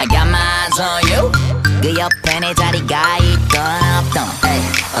I got my eyes on you 그 옆에 내 자리가 있던 없던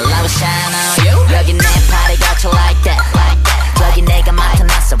Allow it shine on you 여기 내 팔에 걸쳐 like that 저기 내가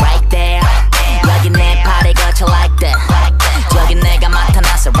나타났어 right there 여기 내 팔에 걸쳐 like that 저기 내가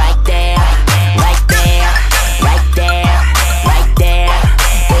나타났어 right there right there right there right there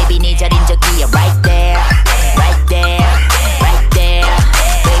Baby 네 자린 저기야 right there right there right there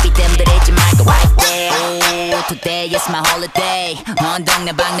Baby 뜸들이지 말고 right there Today it's my holiday. 온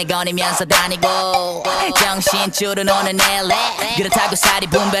동네 방네 거리면서 다니고 정신줄은 오는 LA. 그렇다고 살이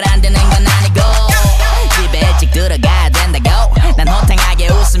분별 안 되는 건 아니고 집에 일찍 들어가야 된다고. 난 호탕하게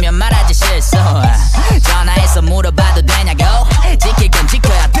웃으면 말하지 실수. 전화해서 물어봐도 되냐고. 지킬 건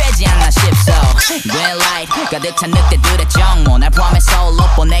지켜야 되지 않나 싶소. Green light 가득 찬 늑대들의 정모. 날 포함해 서울로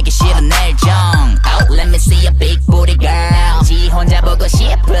보내기 싫은 내 일정. Oh, let me see a big booty girl. 지 혼자 보고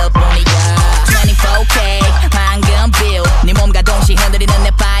싶을 뿐이야. 24K 황금 뷰. 네 몸과 동시에 흔들리는 내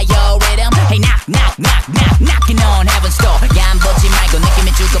fire rhythm. Hey knock knock knock knock knocking on heaven's door. 야 안 보지 말고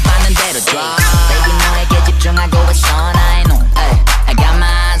느낌이 주고받는 대로 draw. Baby 너에게 집중하고 있어 나의 눈. I got my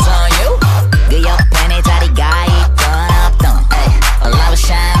eyes on you. 그 옆에 내 자리가 있던 없던. All I was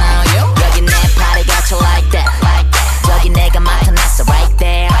shine on you. 여기 내 party got you like that. 저기 내가 나타났어 right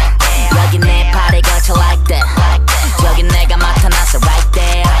there. 여기 내 party got you like that. 저기 내가 나타났어 right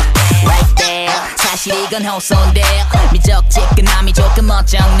there. Right there. 사실 이건 호소인데 미적지근함이 조금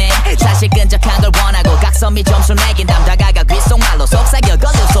멋쩍네. 사실 끈적한 걸 원하고 각선미 점수 매긴 담다가가 귓속말로 속삭여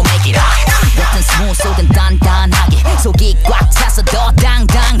걸려서 make it hot. 같은 smooth 속은 단단하게 속이 꽉 차서 더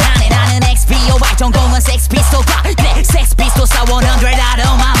당당하네. 나는 XPOY 전공은 Sex Pistol과 그래 Sex Pistol 100 out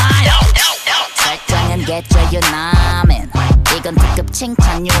of my mind. 설정은 get you 나면 이건 특급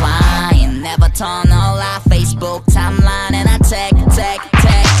칭찬 유아인. Never turn on live Facebook timeline and I take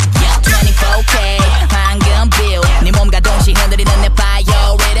yeah 24K 황금 뷰. 네 몸과 동시에 흔들리는 내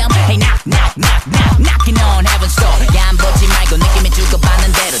fire rhythm. Hey knock knock knock knock knocking on heaven's door. 야 안 보지 말고 느낌이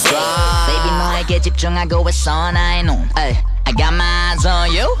주고받는 대로 draw. Baby 너에게 집중하고 있어 나의 눈. I got my eyes on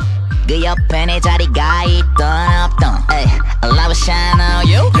you. 그 옆에 내 자리가 있던 없던. All I was shine on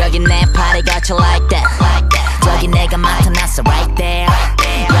you. 여기 내 party got you like that. 저기 내가 나타났어 right there.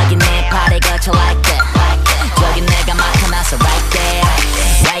 여기 내 party got you like that. 저기 내가 나타났어 right there.